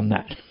record on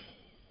that?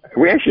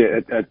 We actually,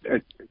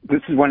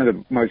 this is one of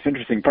the most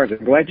interesting parts.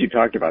 I'm glad you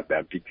talked about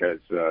that because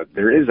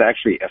there is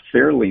actually a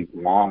fairly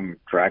long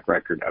track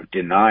record of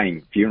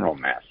denying funeral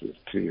masses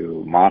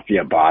to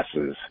mafia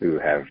bosses who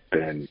have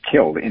been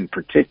killed, in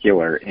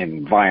particular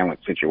in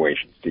violent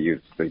situations, to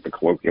use the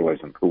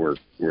colloquialism, who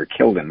were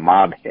killed in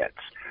mob hits.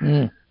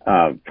 Mm.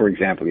 For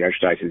example, the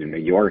Archdiocese of New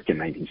York in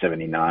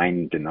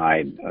 1979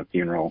 denied a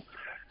funeral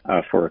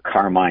for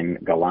Carmine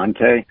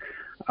Galante.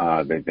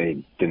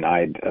 They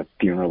denied a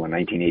funeral in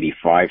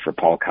 1985 for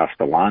Paul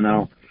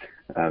Castellano.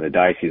 The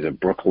Diocese of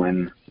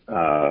Brooklyn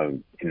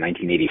in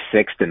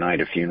 1986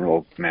 denied a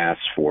funeral mass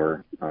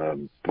for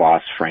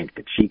boss Frank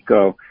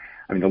DeCicco.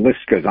 I mean, the list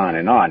goes on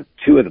and on.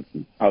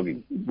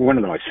 Probably one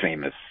of the most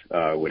famous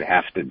would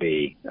have to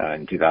be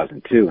in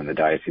 2002 when the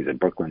Diocese of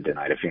Brooklyn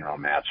denied a funeral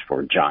mass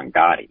for John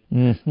Gotti.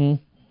 Mm-hmm.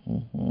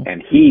 Mm-hmm.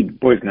 And he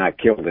was not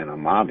killed in a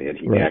mob hit.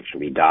 He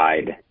actually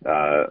died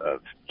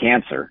of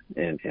cancer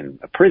in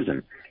a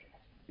prison.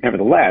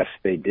 Nevertheless,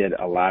 they did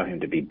allow him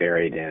to be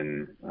buried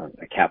in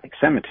a Catholic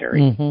cemetery.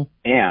 Mm-hmm.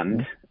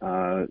 And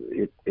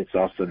it's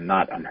also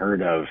not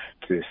unheard of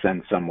to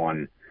send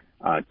someone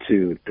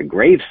to the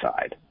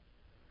graveside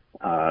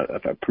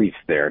of a priest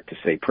there to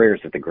say prayers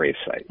at the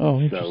gravesite.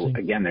 Oh, so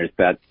again, there's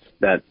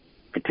that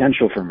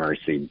potential for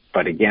mercy,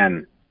 but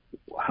again,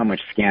 how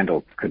much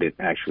scandal could it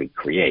actually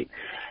create?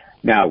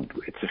 Now,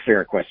 it's a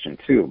fair question,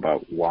 too,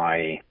 about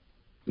why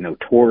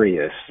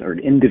notorious or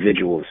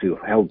individuals who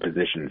held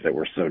positions that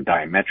were so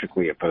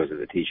diametrically opposed to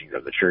the teachings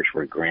of the Church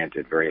were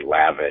granted very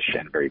lavish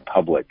and very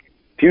public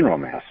funeral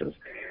masses.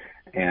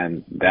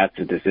 And that's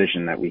a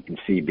decision that we can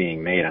see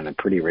being made on a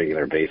pretty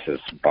regular basis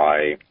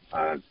by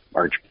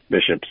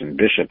archbishops and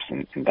bishops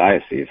in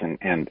dioceses.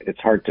 And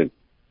it's hard to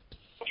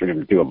sort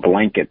of do a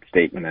blanket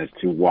statement as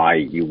to why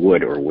you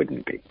would or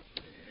wouldn't be.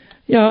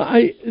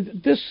 Yeah,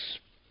 this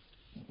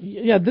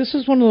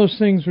is one of those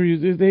things where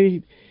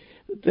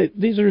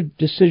these are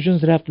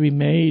decisions that have to be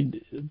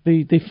made.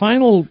 The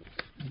final,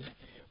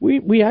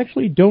 we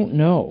actually don't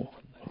know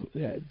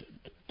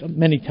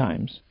many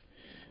times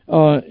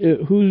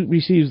who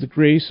receives the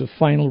grace of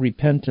final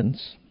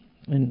repentance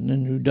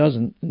and who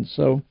doesn't. And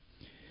so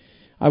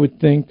I would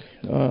think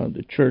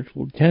the Church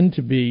will tend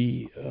to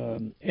be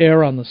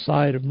err on the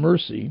side of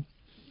mercy.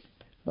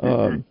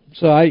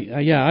 So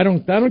I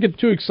don't get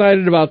too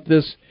excited about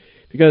this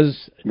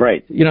because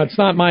it's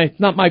not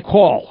my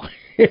call.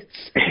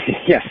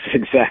 Yes,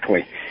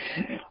 exactly.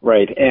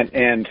 Right.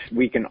 And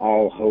we can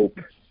all hope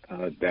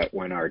that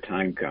when our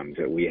time comes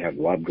that we have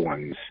loved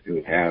ones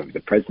who have the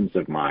presence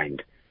of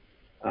mind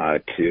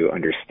to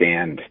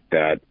understand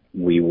that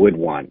we would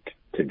want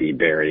to be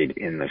buried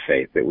in the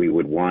faith, that we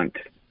would want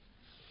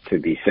to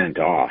be sent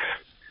off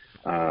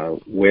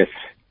with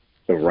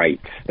the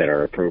rites that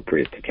are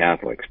appropriate to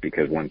Catholics,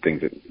 because one of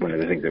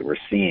the things that we're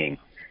seeing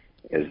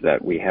is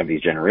that we have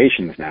these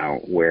generations now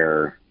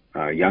where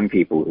young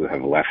people who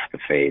have left the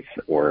faith,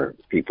 or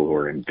people who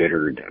are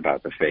embittered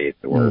about the faith,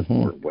 or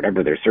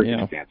whatever their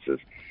circumstances,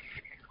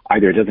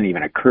 either it doesn't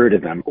even occur to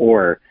them,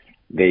 or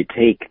they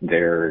take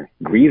their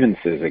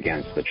grievances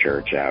against the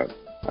Church out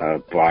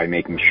by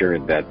making sure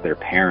that their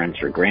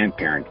parents or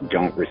grandparents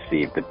don't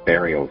receive the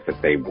burials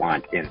that they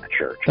want in the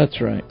Church.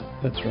 That's right.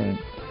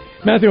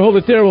 Matthew, hold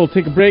it there. We'll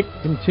take a break,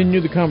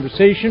 continue the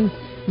conversation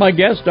My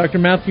guest, Dr.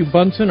 Matthew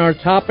Bunson. Our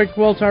topic,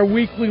 well, it's our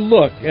weekly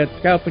look at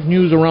Catholic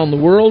news around the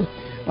world.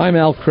 I'm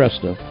Al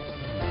Kresta.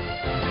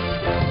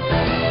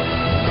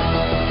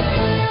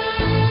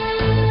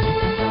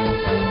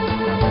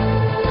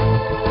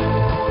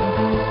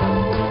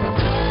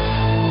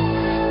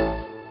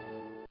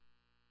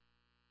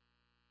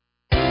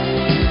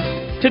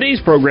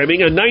 Today's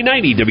programming on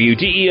 990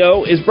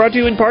 WGEO is brought to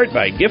you in part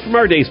by a gift from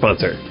our day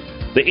sponsor.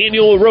 The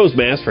annual Rose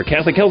Mass for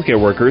Catholic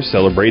healthcare workers,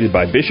 celebrated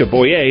by Bishop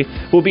Boyer,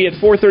 will be at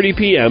 4:30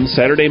 p.m.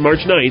 Saturday,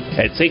 March 9th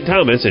at St.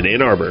 Thomas in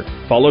Ann Arbor,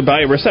 followed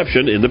by a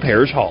reception in the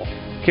parish hall.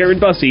 Karen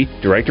Bussey,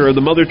 director of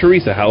the Mother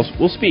Teresa House,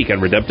 will speak on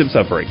redemptive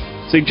suffering.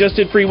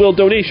 Suggested free will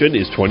donation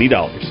is $20.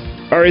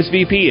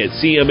 RSVP at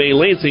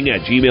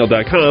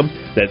cmalansing@gmail.com.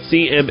 That's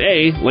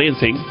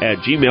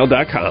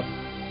cmalansing@gmail.com.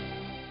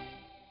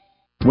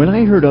 When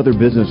I heard other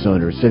business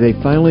owners say they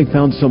finally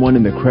found someone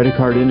in the credit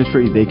card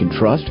industry they can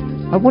trust,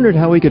 I wondered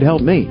how he could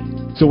help me.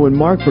 So when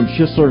Mark from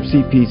Schisler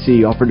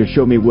CPC offered to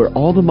show me where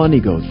all the money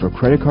goes for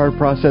credit card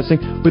processing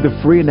with a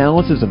free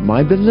analysis of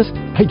my business,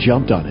 I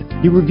jumped on it.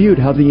 He reviewed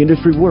how the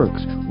industry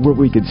works, where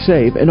we could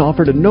save, and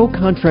offered a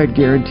no-contract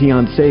guarantee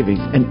on savings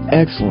and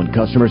excellent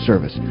customer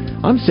service.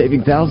 I'm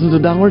saving thousands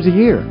of dollars a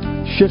year.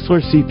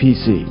 Schisler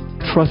CPC.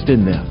 Trust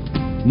in them.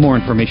 More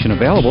information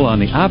available on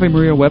the Ave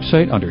Maria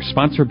website under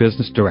Sponsor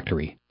Business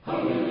Directory.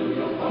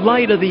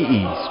 Light of the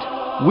East.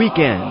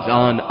 Weekends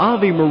on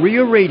Ave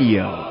Maria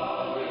Radio.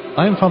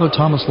 I'm Father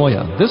Thomas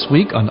Loya. This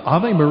week on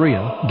Ave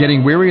Maria,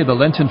 getting weary of the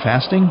Lenten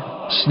fasting?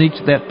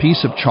 Sneaked that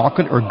piece of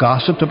chocolate or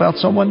gossiped about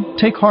someone?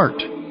 Take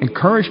heart.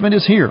 Encouragement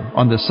is here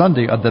on the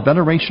Sunday of the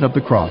Veneration of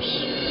the Cross.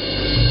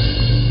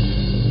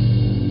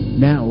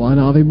 Now on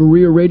Ave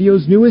Maria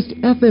Radio's newest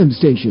FM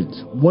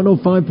stations,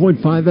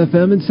 105.5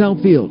 FM in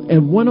Southfield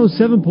and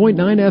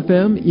 107.9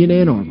 FM in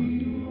Ann Arbor.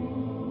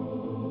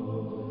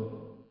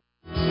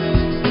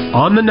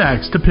 On the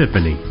next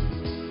Epiphany.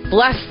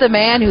 Bless the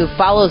man who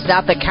follows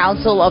not the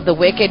counsel of the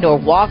wicked nor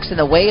walks in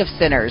the way of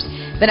sinners.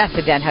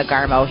 Vanessa Den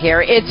Hagarmo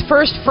here. It's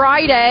First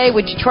Friday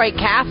with Detroit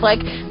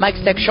Catholic. Mike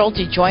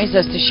Steck-Schulte joins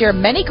us to share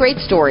many great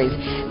stories.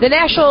 The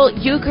National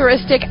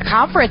Eucharistic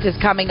Conference is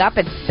coming up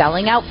and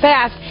selling out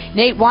fast.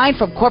 Nate Wine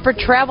from Corporate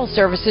Travel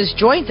Services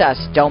joins us.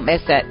 Don't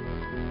miss it.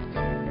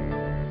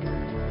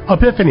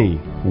 Epiphany,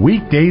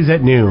 weekdays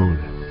at noon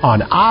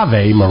on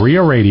Ave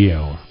Maria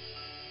Radio.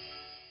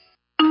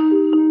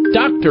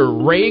 Dr.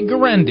 Ray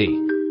Guarendi.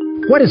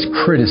 What is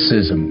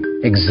criticism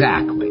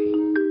exactly?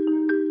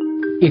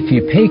 If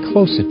you pay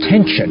close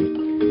attention,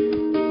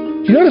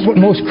 do you notice what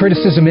most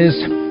criticism is?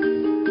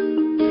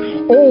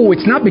 Oh,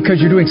 it's not because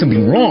you're doing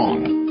something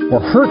wrong or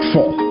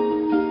hurtful,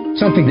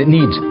 something that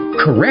needs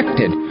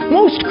corrected.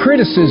 Most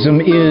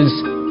criticism is,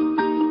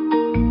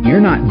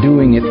 you're not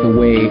doing it the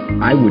way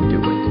I would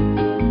do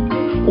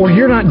it. Or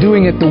you're not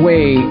doing it the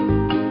way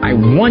I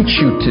want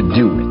you to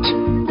do it.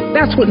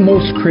 That's what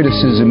most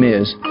criticism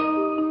is.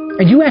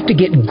 And you have to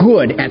get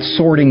good at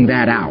sorting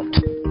that out.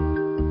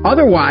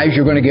 Otherwise,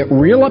 you're going to get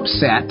real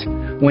upset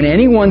when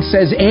anyone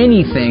says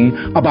anything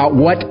about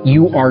what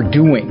you are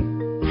doing.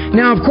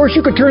 Now, of course,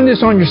 you could turn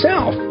this on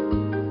yourself.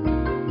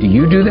 Do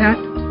you do that?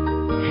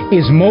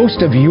 Is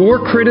most of your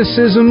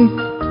criticism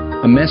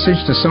a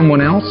message to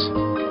someone else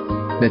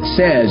that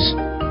says,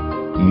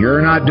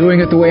 you're not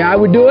doing it the way I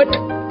would do it?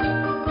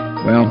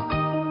 Well,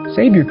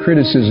 save your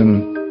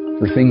criticism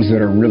for things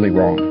that are really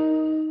wrong.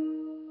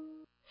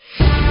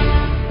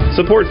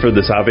 Support for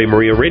this Ave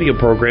Maria radio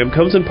program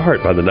comes in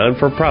part by the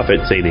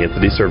non-for-profit St.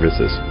 Anthony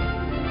Services.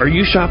 Are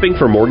you shopping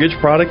for mortgage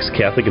products,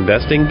 Catholic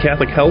investing,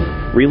 Catholic health,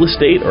 real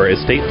estate, or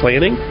estate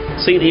planning?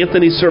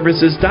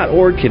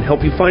 StAnthonyServices.org can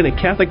help you find a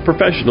Catholic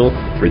professional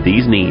for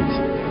these needs.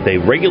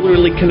 They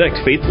regularly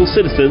connect faithful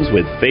citizens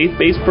with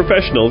faith-based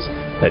professionals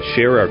that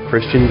share our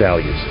Christian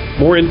values.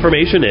 More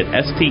information at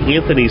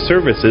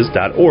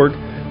StAnthonyServices.org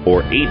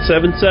or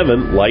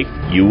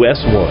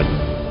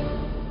 877-LIFE-US1.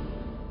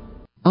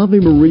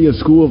 Ave Maria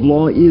School of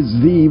Law is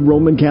the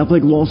Roman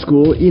Catholic law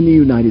school in the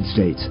United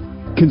States.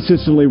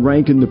 Consistently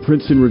ranked in the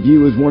Princeton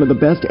Review as one of the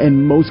best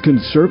and most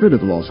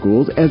conservative law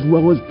schools, as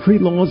well as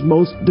pre-law's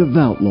most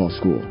devout law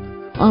school.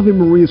 Ave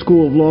Maria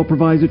School of Law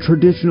provides a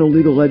traditional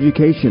legal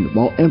education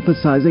while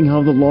emphasizing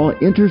how the law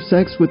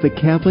intersects with the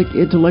Catholic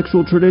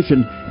intellectual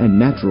tradition and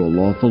natural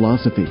law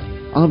philosophy.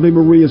 Ave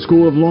Maria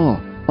School of Law,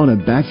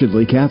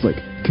 unabashedly Catholic,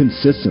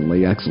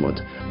 consistently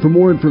excellent. For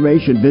more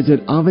information,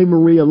 visit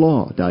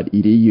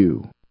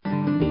avemarialaw.edu.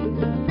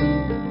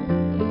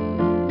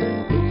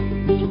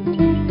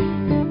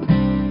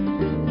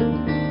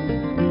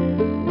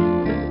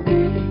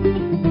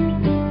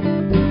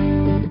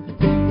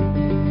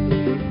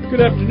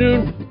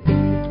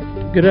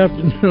 Good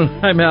afternoon.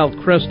 I'm Al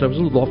Kresta. I was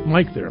a little off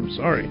mic there. I'm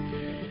sorry.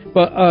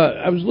 But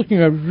I was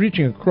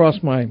reaching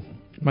across my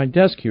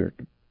desk here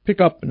to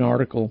pick up an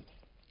article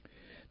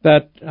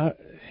that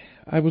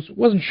I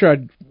wasn't sure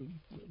I'd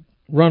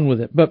run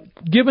with it. But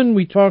given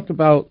we talked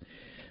about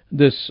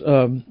this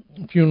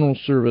funeral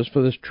service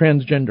for this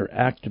transgender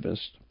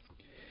activist,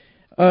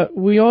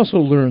 we also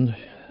learned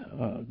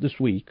this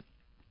week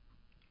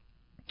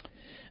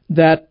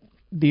that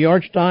the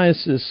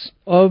Archdiocese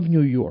of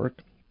New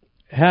York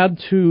had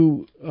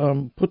to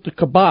put the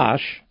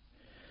kibosh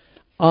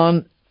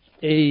on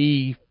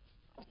an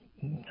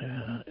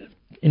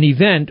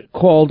event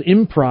called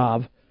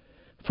Improv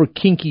for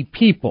Kinky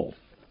People.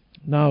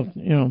 Now,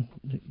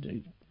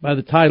 by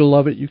the title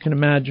of it, you can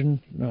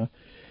imagine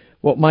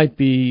what might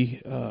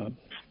be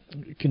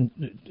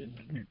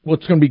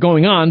what's going to be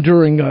going on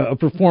during a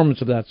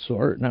performance of that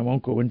sort, and I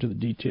won't go into the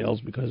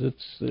details because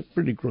it's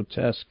pretty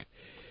grotesque.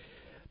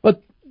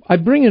 But I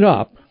bring it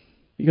up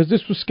because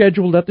this was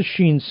scheduled at the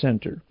Sheen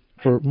Center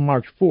for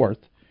March 4th,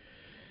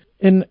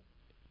 and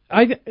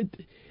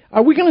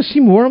are we going to see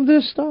more of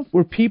this stuff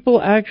where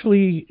people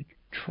actually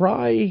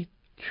try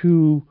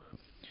to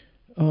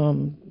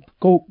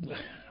go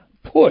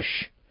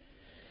push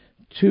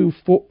to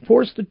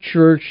force the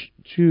church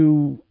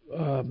to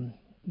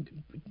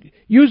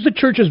use the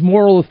church's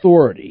moral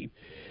authority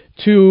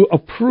to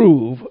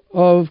approve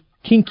of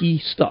kinky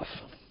stuff?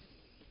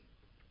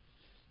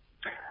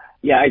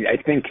 Yeah,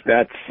 I think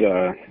that's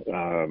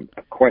a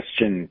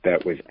question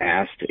that was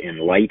asked in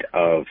light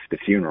of the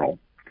funeral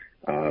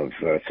of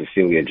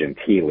Cecilia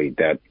Gentili,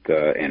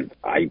 and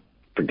I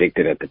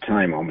predicted at the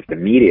time almost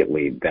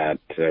immediately that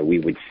we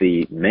would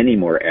see many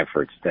more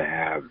efforts to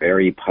have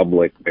very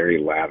public, very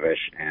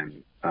lavish,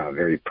 and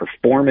very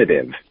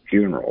performative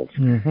funerals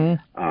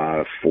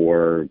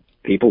for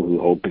people who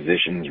hold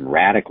positions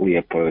radically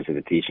opposed to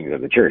the teachings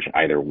of the church,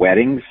 either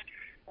weddings.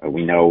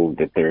 We know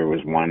that there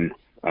was one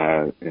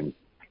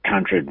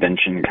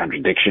contradiction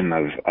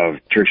of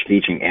church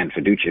teaching and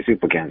fiducia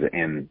supplicans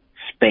in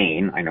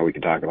Spain. I know we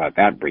could talk about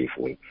that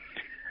briefly.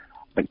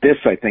 But this,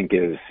 I think,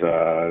 is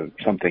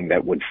something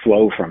that would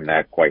flow from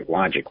that quite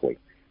logically.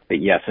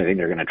 But yes, I think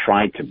they're going to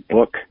try to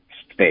book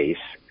space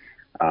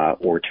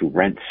or to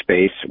rent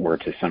space or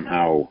to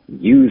somehow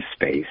use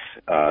space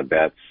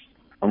that's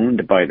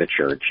owned by the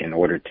church in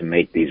order to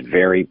make these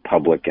very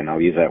public, and I'll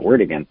use that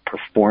word again,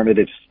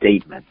 performative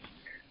statements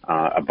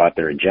about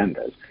their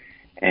agendas.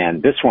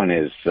 And this one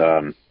is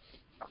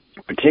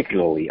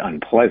particularly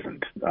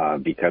unpleasant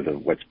because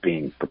of what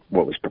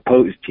was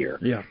proposed here.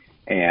 Yeah.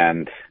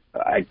 And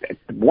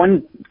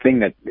one thing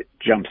that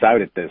jumps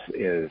out at this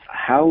is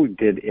how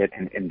did it,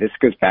 and this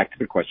goes back to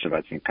the question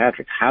about St.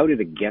 Patrick's, how did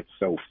it get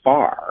so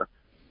far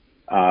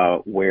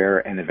where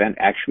an event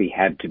actually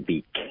had to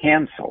be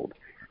canceled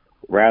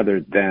rather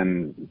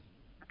than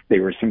they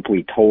were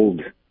simply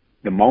told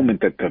the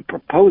moment that the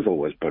proposal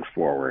was put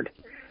forward?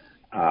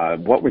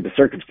 What were the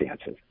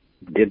circumstances?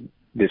 Did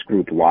this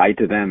group lie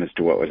to them as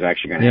to what was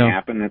actually going to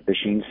happen at the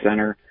Sheen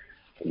Center?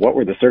 What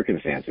were the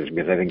circumstances?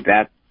 Because I think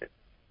that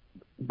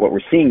what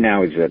we're seeing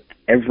now is that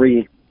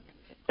every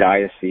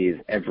diocese,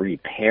 every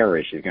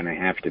parish is going to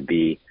have to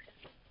be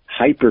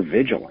hyper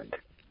vigilant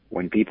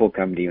when people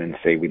come to you and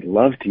say, we'd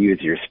love to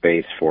use your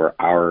space for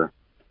our ...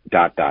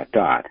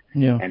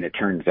 And it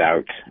turns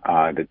out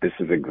that this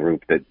is a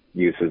group that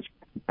uses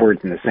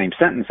words in the same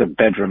sentence of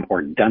bedroom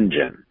or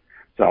dungeon.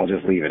 So I'll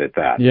just leave it at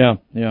that. Yeah.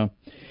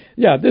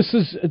 This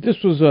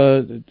was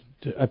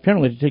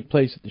apparently to take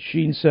place at the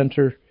Sheen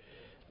Center.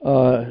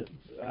 I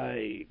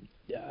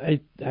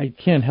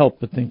can't help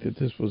but think that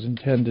this was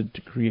intended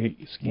to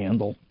create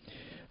scandal.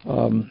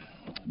 I'm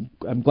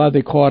glad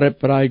they caught it,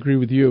 but I agree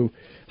with you.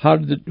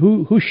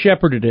 Who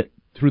shepherded it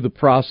through the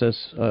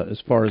process as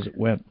far as it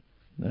went?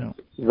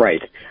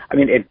 Right. I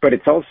mean, but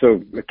it's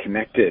also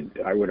connected,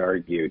 I would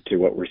argue, to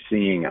what we're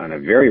seeing on a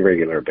very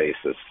regular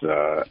basis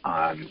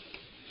on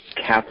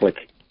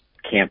Catholic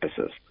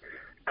campuses,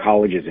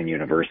 colleges and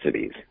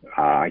universities.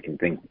 I can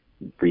think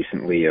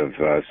recently of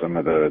some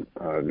of the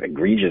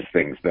egregious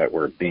things that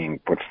were being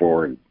put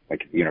forward,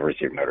 like at the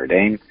University of Notre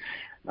Dame,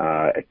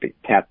 at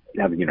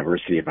the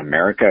University of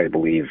America. I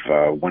believe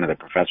one of the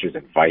professors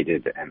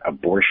invited an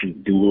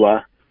abortion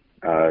doula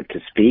to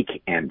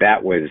speak, and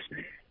that was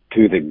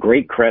to the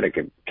great credit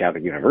of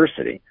Catholic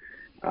University.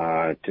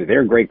 To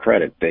their great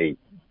credit,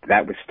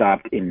 that was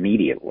stopped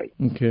immediately.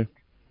 Okay.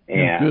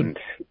 And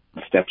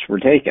steps were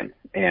taken.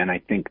 And I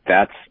think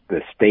that's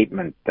the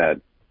statement that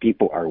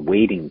people are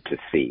waiting to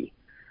see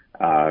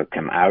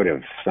come out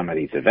of some of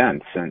these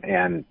events.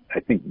 And I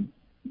think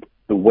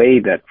the way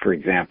that, for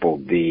example,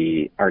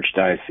 the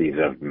Archdiocese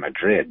of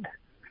Madrid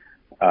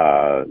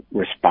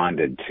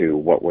responded to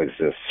what was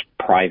this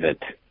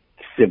private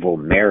civil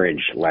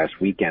marriage last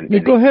weekend.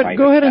 Go ahead,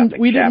 and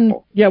we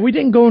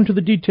didn't go into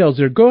the details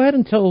there. Go ahead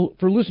and tell,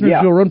 for listeners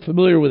who are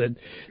unfamiliar with it,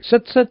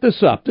 set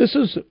this up. This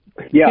is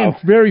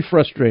very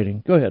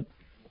frustrating. Go ahead.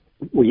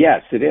 Well,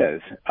 yes, it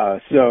is.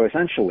 So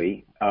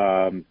essentially,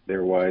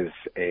 there was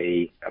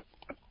a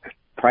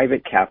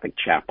private Catholic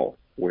chapel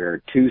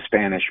where two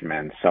Spanish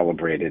men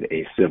celebrated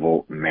a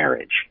civil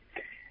marriage.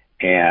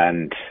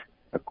 And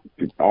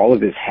all of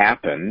this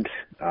happened.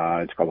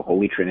 It's called the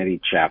Holy Trinity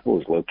Chapel.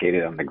 It's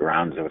located on the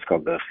grounds of what's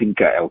called the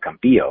Finca El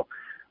Campillo,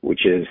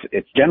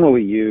 it's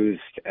generally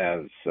used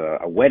as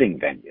a wedding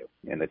venue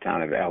in the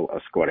town of El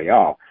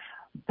Escorial,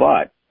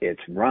 but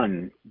it's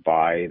run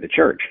by the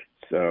church.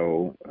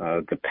 So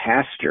the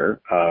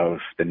pastor of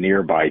the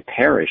nearby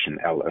parish in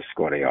El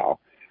Escorial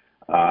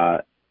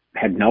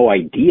had no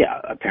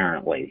idea,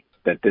 apparently,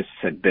 that this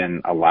had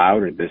been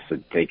allowed or this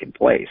had taken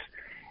place.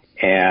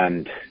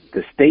 And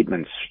the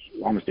statements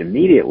almost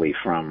immediately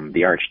from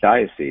the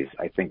archdiocese,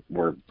 I think,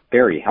 were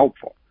very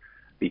helpful,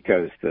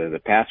 because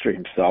the pastor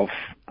himself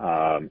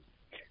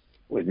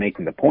was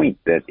making the point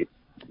that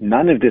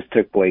none of this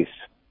took place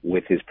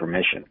with his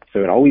permission. So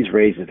it always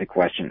raises the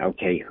question,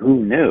 okay,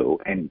 who knew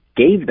and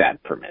gave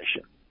that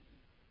permission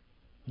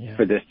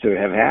for this to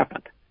have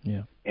happened?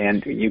 Yeah.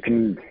 And you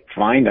can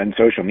find on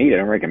social media, I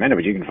don't recommend it,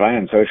 but you can find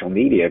on social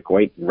media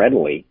quite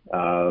readily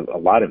a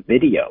lot of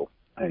video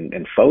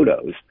and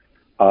photos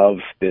of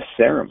this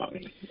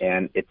ceremony.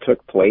 And it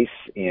took place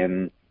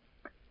in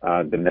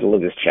the middle of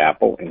this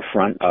chapel in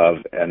front of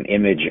an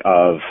image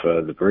of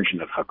the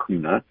Virgin of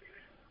Hakuna.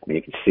 You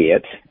can see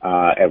it.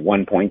 At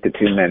one point, the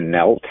two men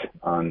knelt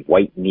on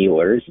white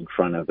kneelers in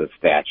front of the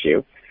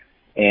statue.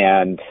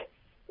 And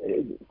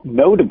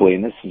notably,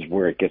 and this is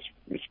where it gets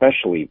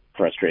especially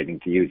frustrating,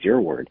 to use your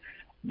word,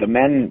 the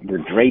men were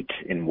draped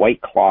in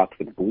white cloth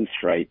with blue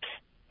stripes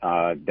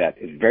that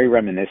is very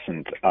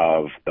reminiscent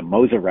of the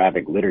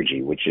Mozarabic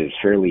liturgy, which is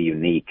fairly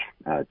unique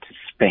to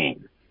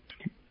Spain.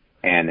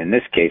 And in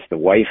this case, the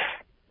wife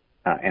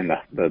and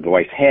the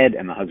wife's head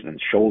and the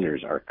husband's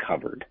shoulders are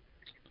covered.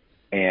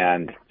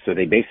 And so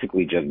they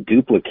basically just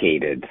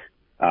duplicated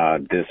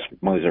this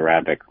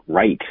Mozarabic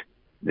rite,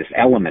 this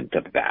element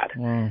of that.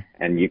 Wow.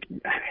 And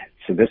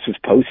so this was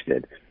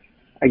posted.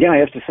 Again, I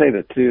have to say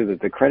that too,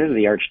 that the credit of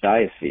the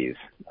archdiocese,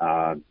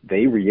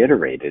 they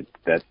reiterated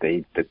that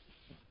that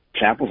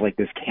chapels like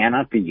this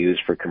cannot be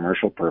used for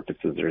commercial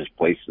purposes. There's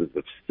places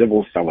of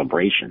civil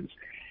celebrations.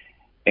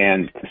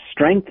 And the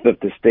strength of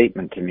the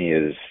statement to me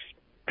is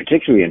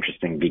particularly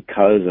interesting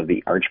because of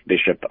the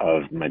Archbishop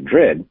of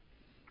Madrid,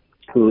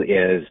 who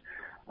is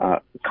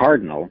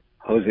Cardinal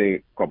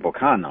Jose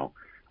Copocano,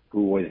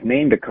 who was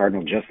named a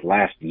cardinal just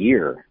last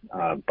year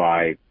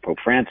by Pope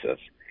Francis.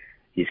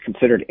 He's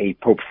considered a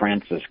Pope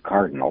Francis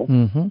cardinal,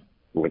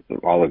 with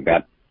all of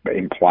that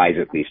implies,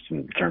 at least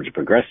in terms of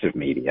progressive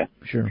media.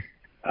 Sure.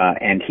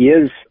 And he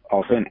is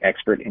also an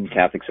expert in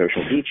Catholic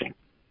social teaching.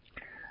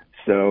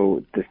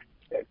 So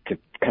to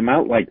come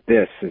out like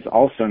this is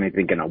also, I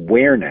think, an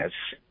awareness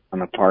on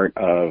the part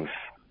of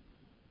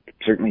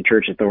certainly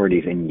church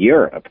authorities in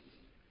Europe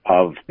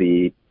of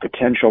the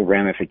potential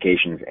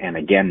ramifications and,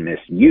 again,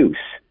 misuse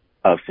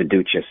of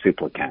fiducia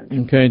supplicans.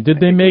 Okay. Did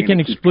they make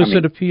an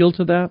explicit appeal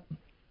to that?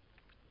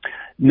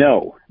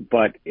 No,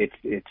 but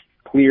it's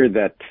clear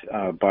that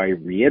by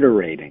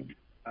reiterating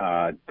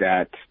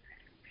that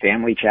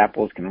family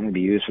chapels can only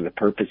be used for the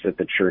purpose that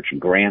the church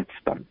grants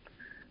them,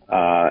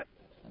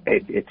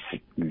 it's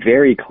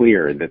very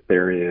clear that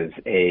there is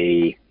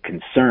a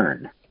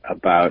concern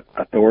about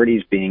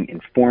authorities being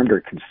informed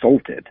or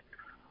consulted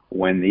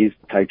when these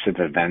types of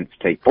events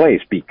take place,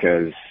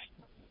 because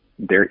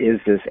there is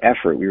this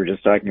effort. We were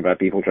just talking about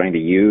people trying to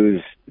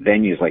use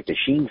venues like the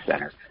Sheen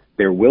Center.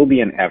 There will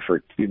be an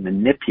effort to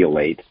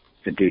manipulate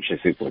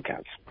fiducia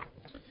supplicans.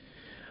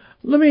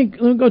 Let me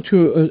go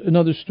to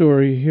another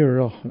story here.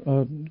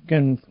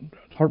 Again,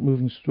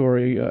 heart-moving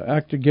story.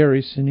 Actor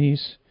Gary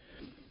Sinise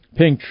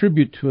paying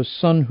tribute to a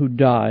son who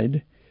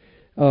died.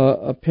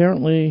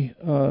 Apparently,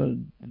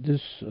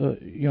 this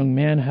young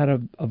man had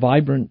a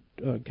vibrant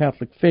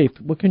Catholic faith.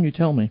 What can you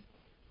tell me?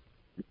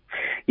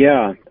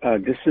 Yeah,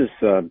 this has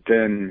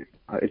been,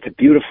 it's a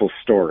beautiful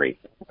story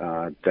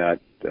that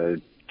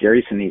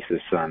Gary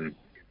Sinise's son,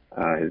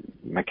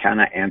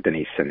 McKenna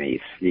Anthony Sinise,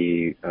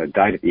 he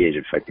died at the age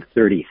of, I think,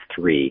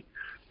 33,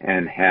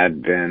 and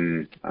had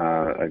been,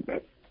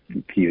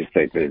 he used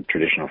the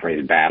traditional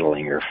phrase,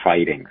 battling or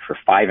fighting for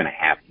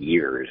 5.5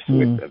 years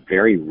with a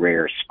very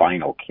rare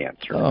spinal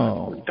cancer,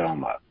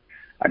 chordoma.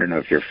 I don't know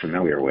if you're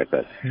familiar with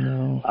it.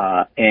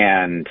 No.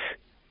 And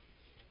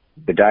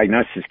the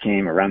diagnosis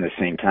came around the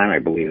same time, I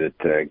believe,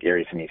 that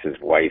Gary Sinise's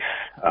wife,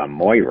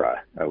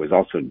 Moira, was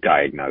also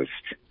diagnosed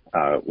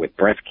with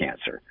breast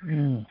cancer.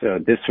 So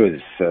this was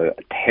a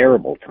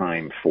terrible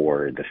time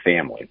for the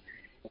family.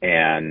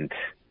 And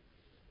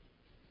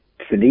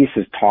Sinise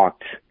has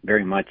talked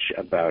very much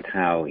about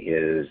how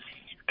his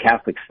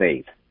Catholic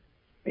faith,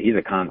 he's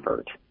a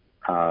convert,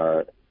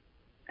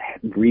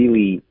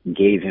 really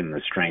gave him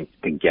the strength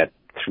to get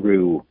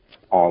through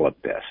all of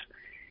this.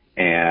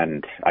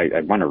 And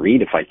I want to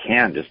read, if I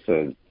can, just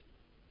a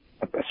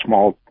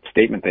small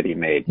statement that he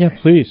made. Yeah,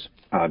 please.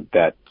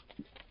 That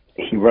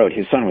he wrote,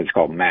 his son was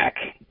called Mac,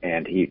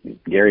 and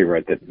Gary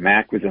wrote that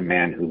Mac was a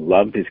man who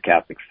loved his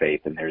Catholic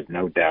faith, and there's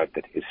no doubt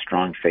that his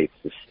strong faith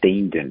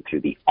sustained him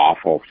through the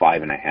awful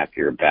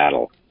 5.5-year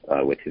battle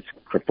with his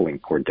crippling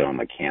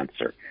chordoma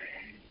cancer.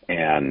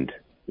 And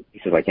he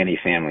said, like any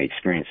family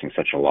experiencing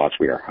such a loss,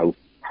 we are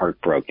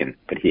heartbroken.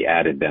 But he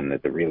added then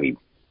that the really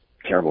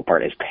terrible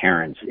part, as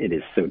parents, it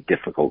is so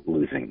difficult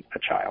losing a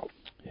child.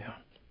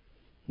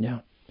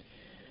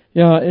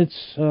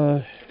 It's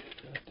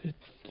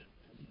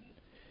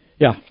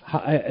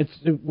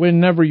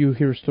whenever you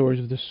hear stories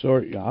of this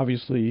sort,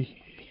 obviously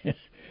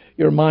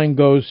your mind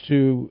goes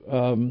to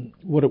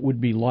what it would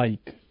be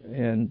like,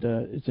 and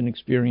it's an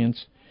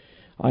experience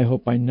I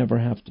hope I never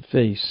have to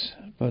face.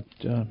 But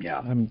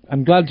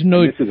I'm glad to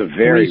know this is a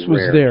very Grace was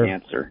rare there.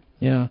 Cancer.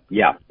 Yeah.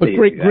 Yeah. But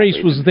exactly. Grace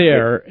was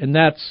there, and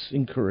that's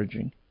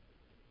encouraging.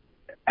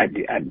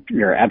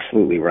 You're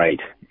absolutely right.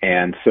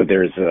 And so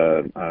there's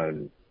a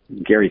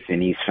Gary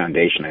Sinise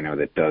Foundation, I know,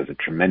 that does a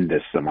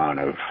tremendous amount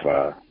of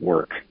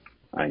work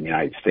in the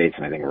United States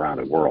and I think around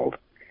the world.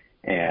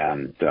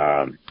 And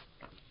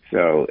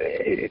so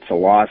it's a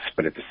loss,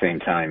 but at the same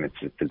time,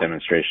 it's a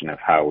demonstration of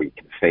how we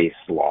can face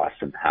loss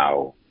and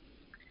how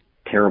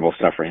terrible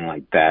suffering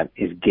like that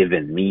is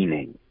given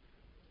meaning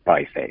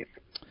by faith.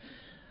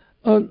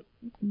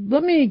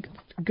 Let me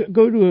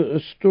go to a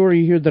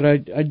story here that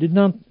I did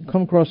not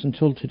come across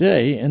until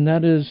today, and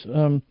that is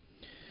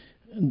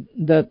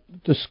that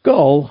the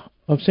skull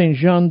of Saint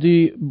Jean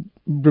de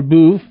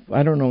Brebeuf,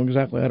 I don't know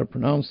exactly how to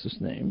pronounce this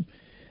name,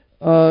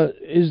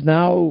 is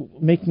now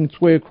making its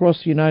way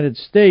across the United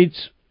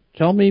States.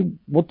 Tell me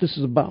what this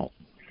is about.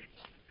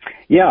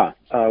 Yeah,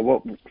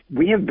 well,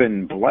 we have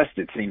been blessed,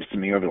 it seems to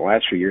me, over the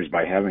last few years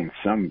by having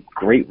some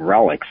great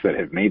relics that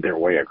have made their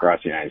way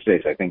across the United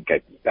States. I think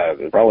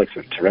the relics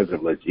of Therese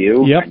of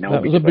Lisieux. Yep, I know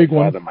that was a because big I saw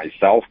one. them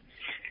myself.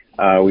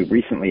 We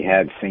recently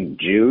had St.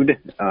 Jude,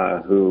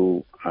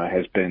 who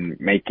has been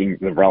making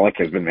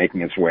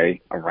its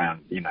way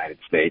around the United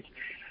States.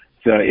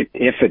 So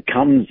if it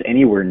comes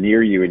anywhere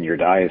near you in your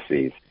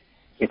diocese,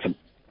 it's a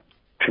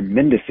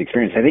tremendous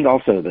experience. I think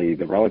also the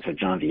relics of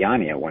John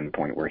Vianney at one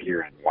point were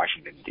here in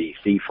Washington,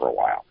 D.C. for a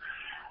while.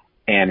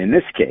 And in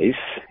this case,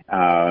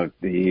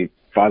 the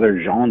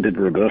Father Jean de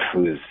Brebeuf,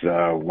 who is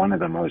one of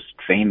the most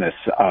famous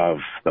of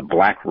the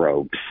Black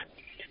Robes,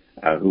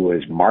 who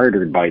was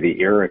martyred by the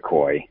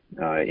Iroquois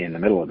in the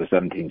middle of the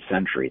 17th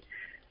century,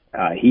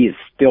 he is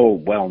still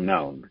well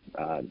known.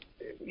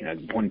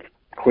 One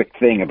quick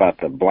thing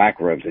about the Black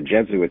Robes, the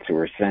Jesuits who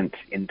were sent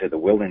into the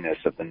wilderness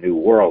of the New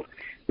World,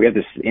 we have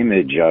this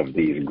image of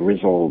these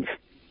grizzled,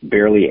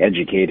 barely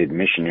educated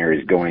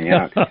missionaries going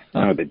out.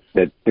 No,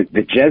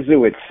 the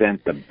Jesuits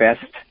sent the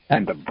best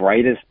and the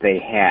brightest they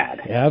had.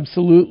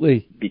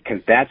 Absolutely.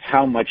 Because that's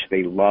how much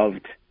they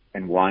loved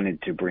and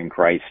wanted to bring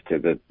Christ to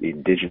the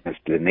indigenous,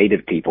 to the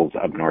native peoples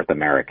of North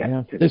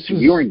America. Yeah,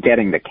 you weren't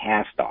getting the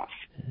cast-off.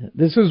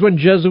 This is when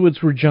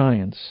Jesuits were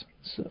giants.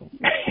 So.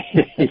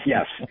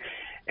 Yes,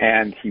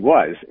 and he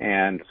was.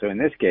 And so in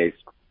this case,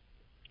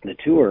 the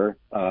tour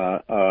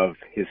of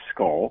his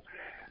skull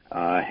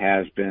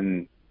has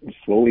been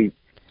slowly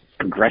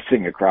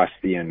progressing across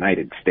the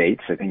United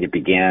States. I think it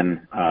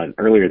began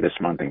earlier this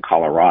month in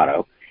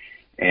Colorado,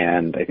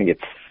 and I think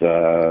it's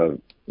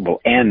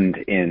will end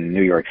in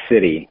New York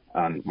City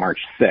on March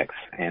 6th.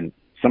 And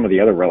some of the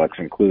other relics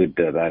include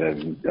that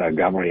of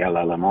Gabriel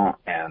Alemant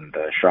and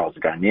Charles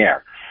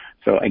Garnier.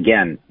 So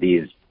again,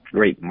 these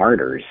great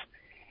martyrs,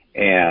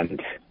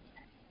 and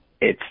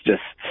it's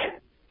just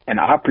an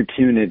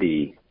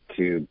opportunity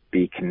to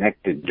be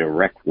connected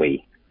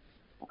directly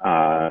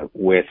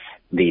with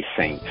these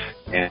saints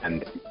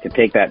and to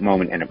take that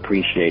moment and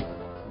appreciate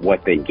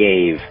what they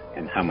gave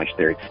and how much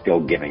they're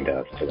still giving to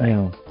us today.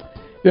 Yeah.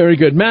 Very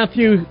good.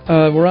 Matthew,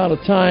 we're out of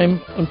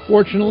time,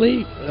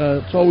 unfortunately.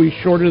 It's always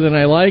shorter than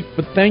I like,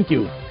 but thank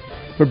you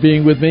for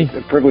being with me.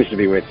 It's a privilege to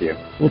be with you.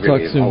 We'll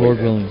talk soon, Lord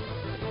willing.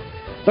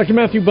 Dr.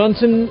 Matthew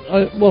Bunson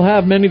will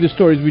have many of the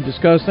stories we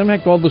discussed, in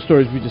fact, all the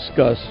stories we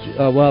discussed.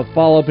 We'll have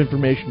follow-up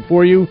information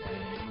for you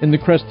in the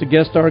Kresta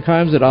guest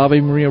archives at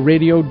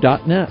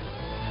AveMariaRadio.net.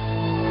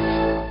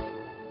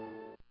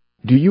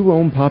 Do you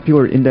own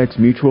popular index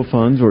mutual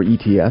funds or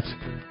ETFs?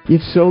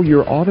 If so,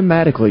 you're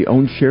automatically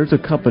own shares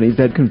of companies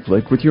that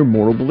conflict with your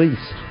moral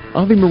beliefs.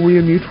 Ave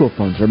Maria mutual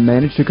funds are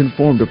managed to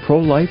conform to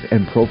pro-life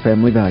and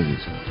pro-family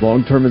values.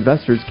 Long-term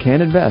investors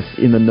can invest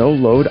in the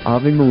no-load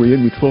Ave Maria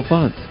mutual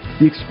funds.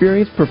 The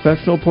experienced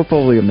professional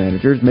portfolio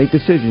managers make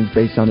decisions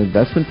based on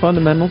investment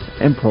fundamentals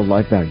and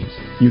pro-life values.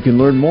 You can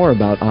learn more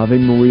about Ave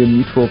Maria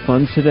mutual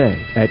funds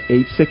today at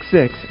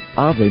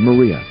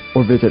 866-AVE-MARIA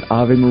or visit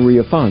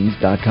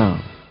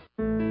AveMariaFunds.com.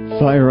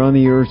 Fire on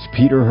the Earth's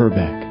Peter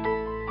Herbeck.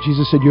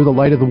 Jesus said, "You're the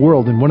light of the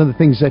world." And one of the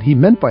things that he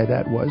meant by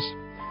that was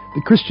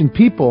the Christian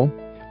people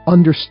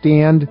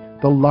understand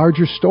the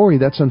larger story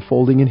that's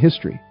unfolding in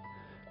history.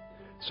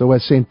 So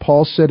as St.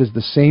 Paul said, as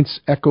the saints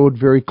echoed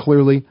very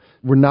clearly,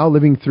 we're now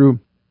living through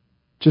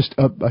just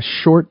a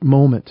short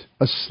moment,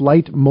 a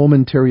slight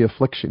momentary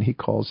affliction, he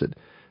calls it,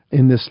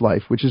 in this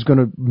life, which is going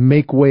to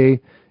make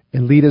way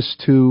and lead us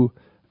to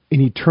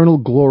an eternal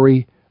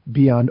glory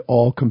beyond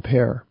all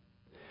compare.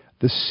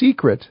 The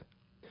secret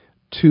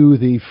to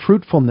the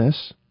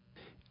fruitfulness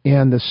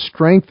and the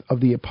strength of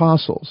the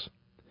apostles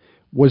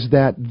was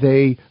that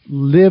they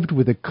lived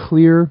with a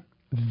clear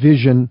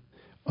vision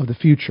of the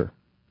future,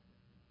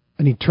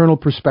 an eternal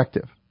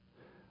perspective,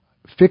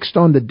 fixed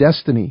on the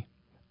destiny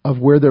of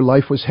where their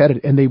life was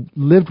headed. And they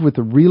lived with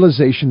the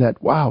realization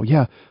that, wow,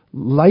 yeah,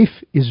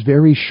 life is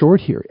very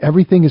short here.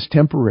 Everything is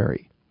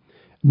temporary.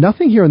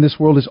 Nothing here in this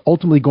world is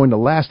ultimately going to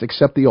last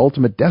except the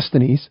ultimate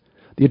destinies,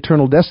 the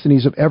eternal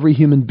destinies of every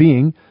human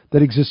being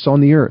that exists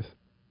on the earth.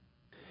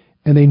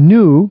 And they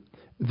knew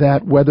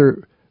that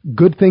whether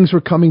good things were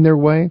coming their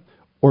way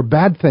or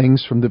bad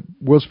things from the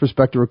world's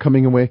perspective are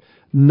coming away,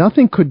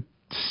 nothing could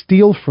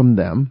steal from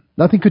them,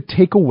 nothing could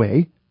take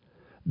away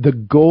the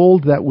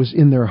gold that was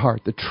in their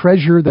heart, the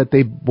treasure that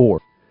they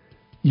bore.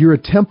 You're a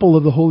temple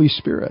of the Holy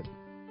Spirit.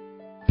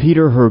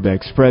 Peter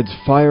Herbeck spreads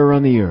fire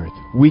on the earth,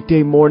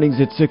 weekday mornings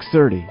at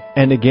 6:30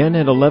 and again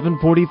at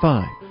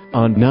 11:45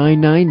 on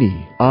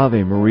 990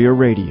 Ave Maria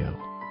Radio.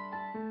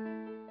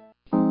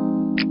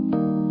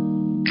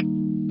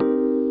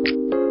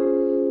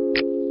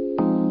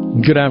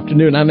 Good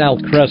afternoon. I'm Al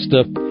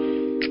Kresta.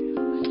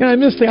 I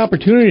missed the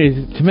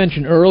opportunity to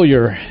mention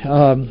earlier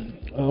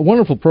a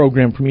wonderful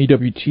program from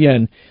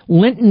EWTN,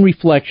 Lenten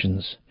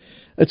Reflections.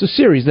 It's a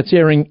series that's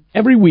airing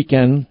every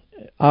weekend,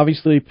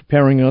 obviously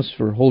preparing us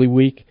for Holy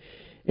Week.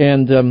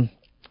 And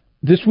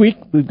this week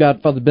we've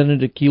got Father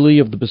Benedict Keeley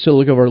of the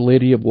Basilica of Our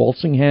Lady of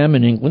Walsingham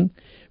in England,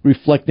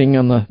 reflecting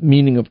on the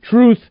meaning of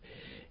truth.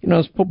 You know,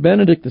 as Pope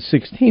Benedict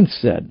XVI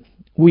said,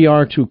 we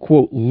are to,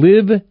 quote,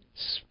 live,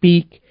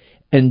 speak,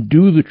 and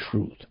do the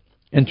truth,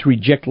 and to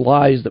reject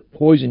lies that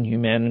poison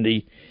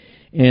humanity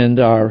and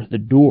are the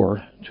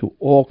door to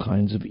all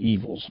kinds of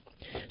evils.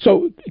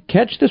 So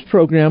catch this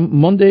program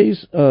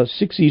Mondays,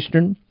 6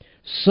 Eastern,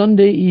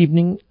 Sunday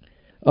evening,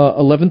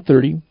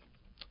 11:30.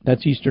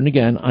 That's Eastern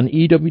again, on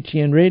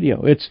EWTN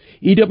Radio. It's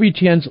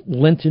EWTN's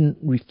Lenten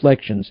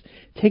Reflections.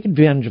 Take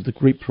advantage of the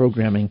great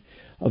programming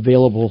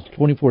available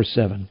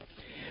 24/7.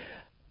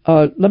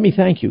 Let me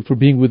thank you for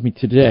being with me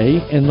today,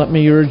 and let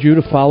me urge you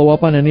to follow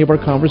up on any of our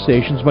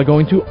conversations by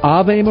going to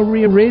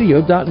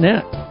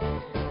AveMariaRadio.net.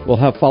 We'll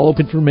have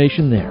follow-up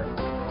information there.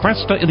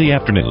 Kresta in the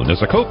Afternoon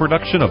is a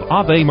co-production of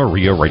Ave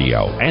Maria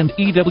Radio and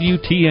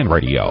EWTN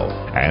Radio,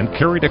 and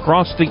carried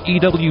across the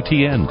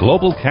EWTN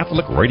Global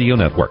Catholic Radio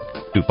Network.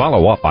 To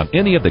follow up on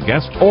any of the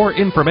guests or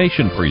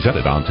information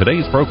presented on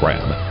today's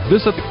program,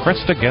 visit the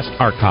Kresta Guest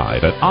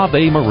Archive at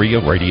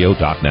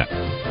AveMariaRadio.net.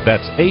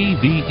 That's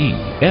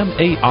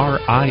AveMaria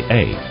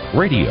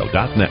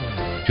Radio.net.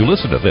 To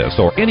listen to this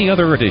or any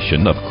other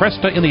edition of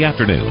Kresta in the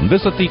Afternoon,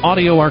 visit the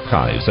audio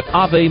archives at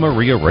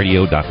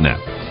AveMariaRadio.net.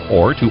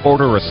 Or to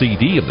order a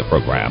CD of the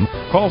program,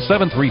 call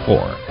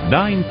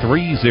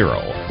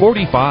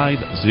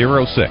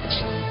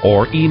 734-930-4506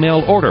 or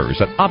email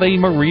orders at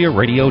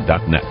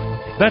AveMariaRadio.net.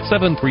 That's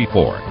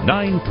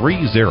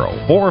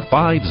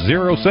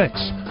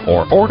 734-930-4506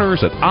 or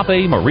orders at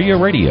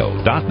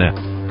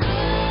AveMariaRadio.net.